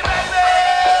pay, baby.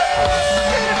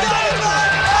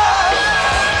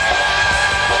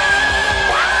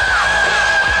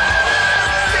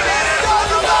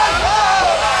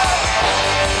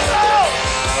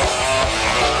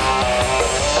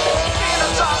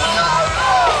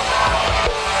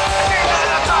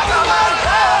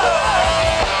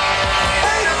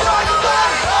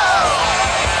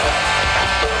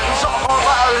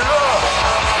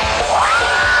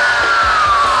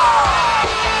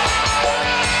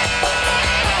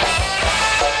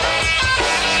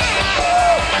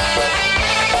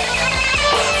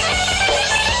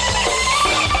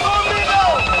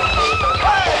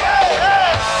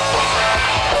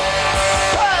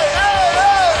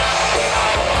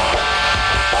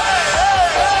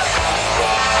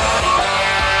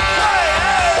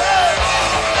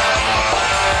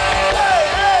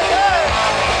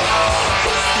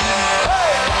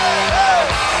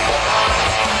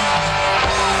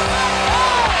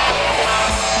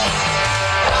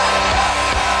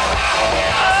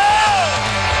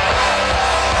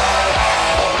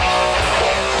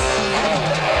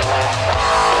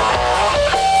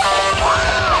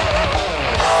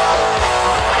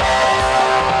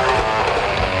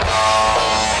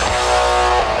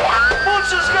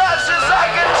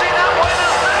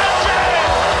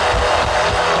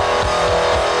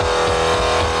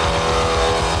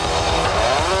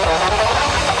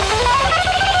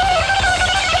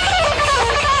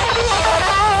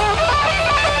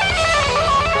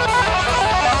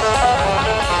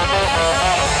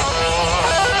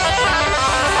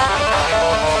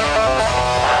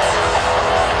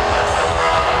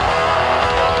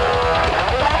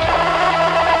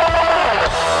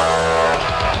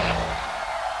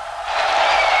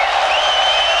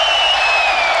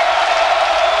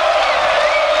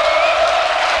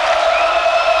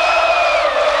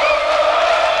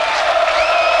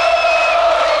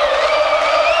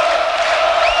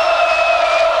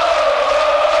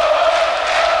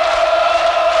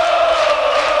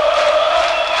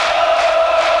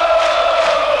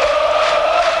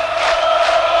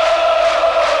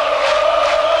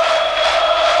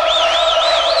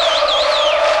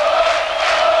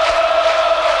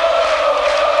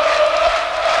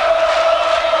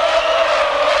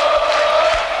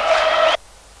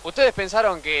 ¿Ustedes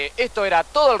pensaron que esto era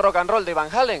todo el rock and roll de Van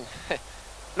Halen?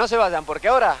 No se vayan, porque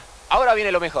ahora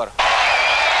viene lo mejor.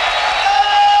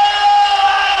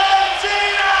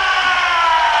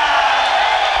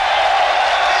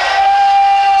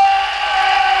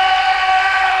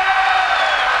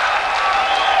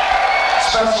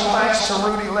 Special thanks to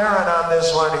Rudy Laren on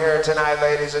this one here tonight,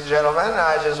 ladies and gentlemen.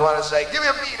 I just want to say, give me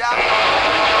a beat out.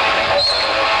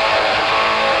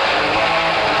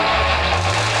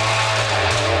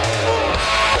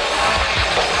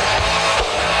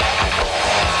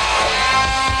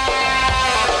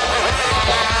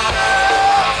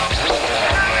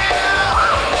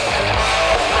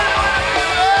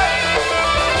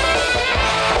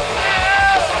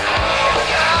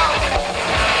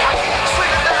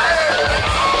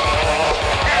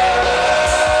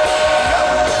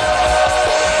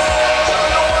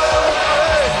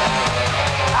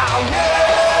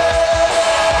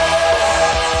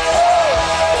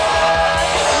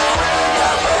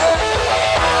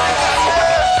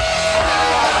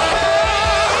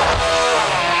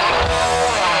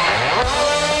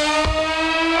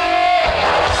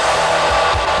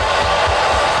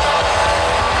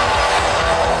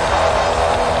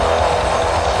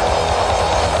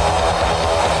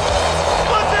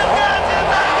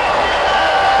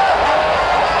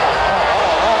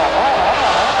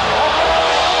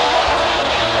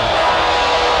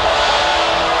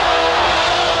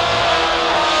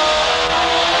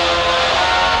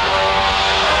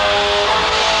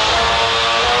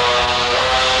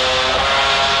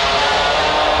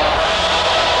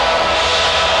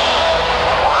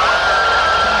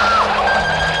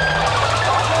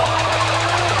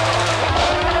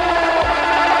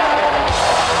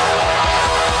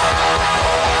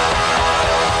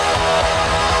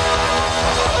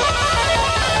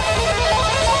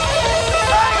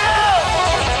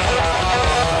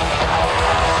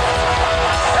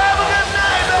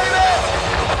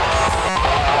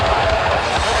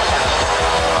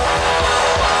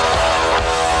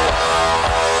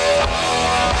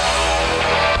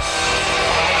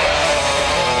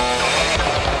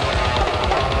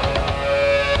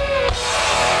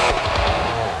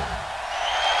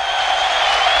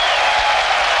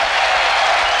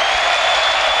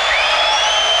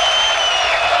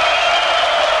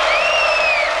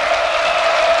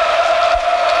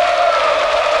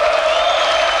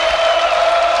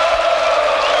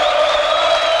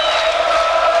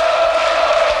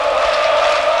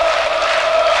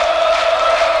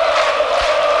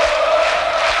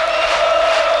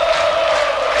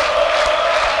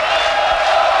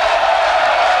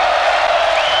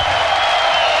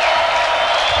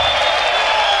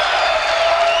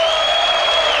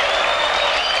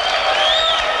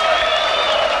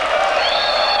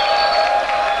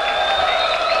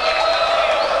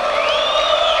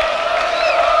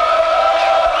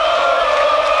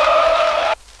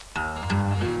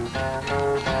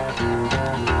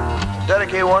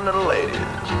 one to the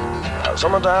ladies.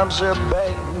 Sometimes your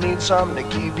babe needs something to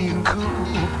keep you cool.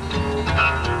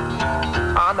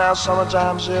 Now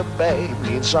sometimes your babe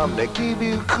needs something to keep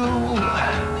you cool.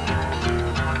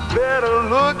 Better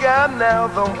look out now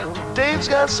though, Dave's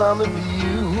got something for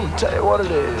you. Tell you what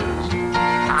it is.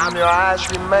 I'm your ice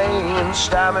cream man,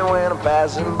 stop me when I'm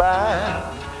passing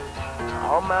by.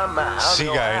 On my mind,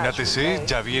 Siga en ATC,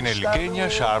 ya viene el Kenya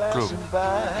Sharp Club.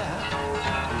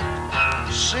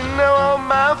 See now all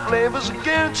my flavors are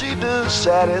guaranteed to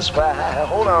satisfy.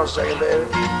 Hold on a second, baby.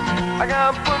 I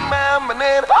gotta put my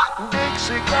banana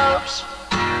Dixie cups,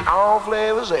 all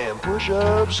flavors and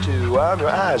push-ups too. I'm your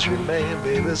ice cream man,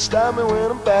 baby. Stop me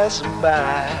when I'm passing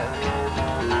by.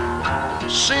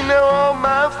 See now all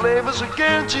my flavors are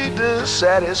guaranteed to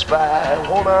satisfy.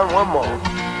 Hold on one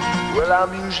more. Well,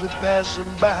 I'm usually passing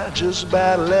by just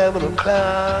about 11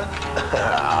 o'clock.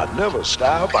 I never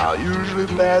stop, I'm usually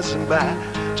passing by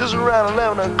just around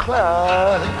 11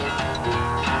 o'clock.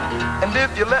 And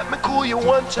if you let me cool you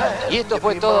one time. Y esto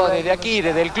fue todo desde aquí,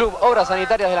 desde el Club Obras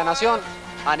Sanitarias de la Nación,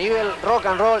 a nivel rock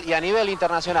and roll y a nivel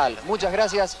internacional. Muchas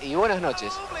gracias y buenas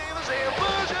noches.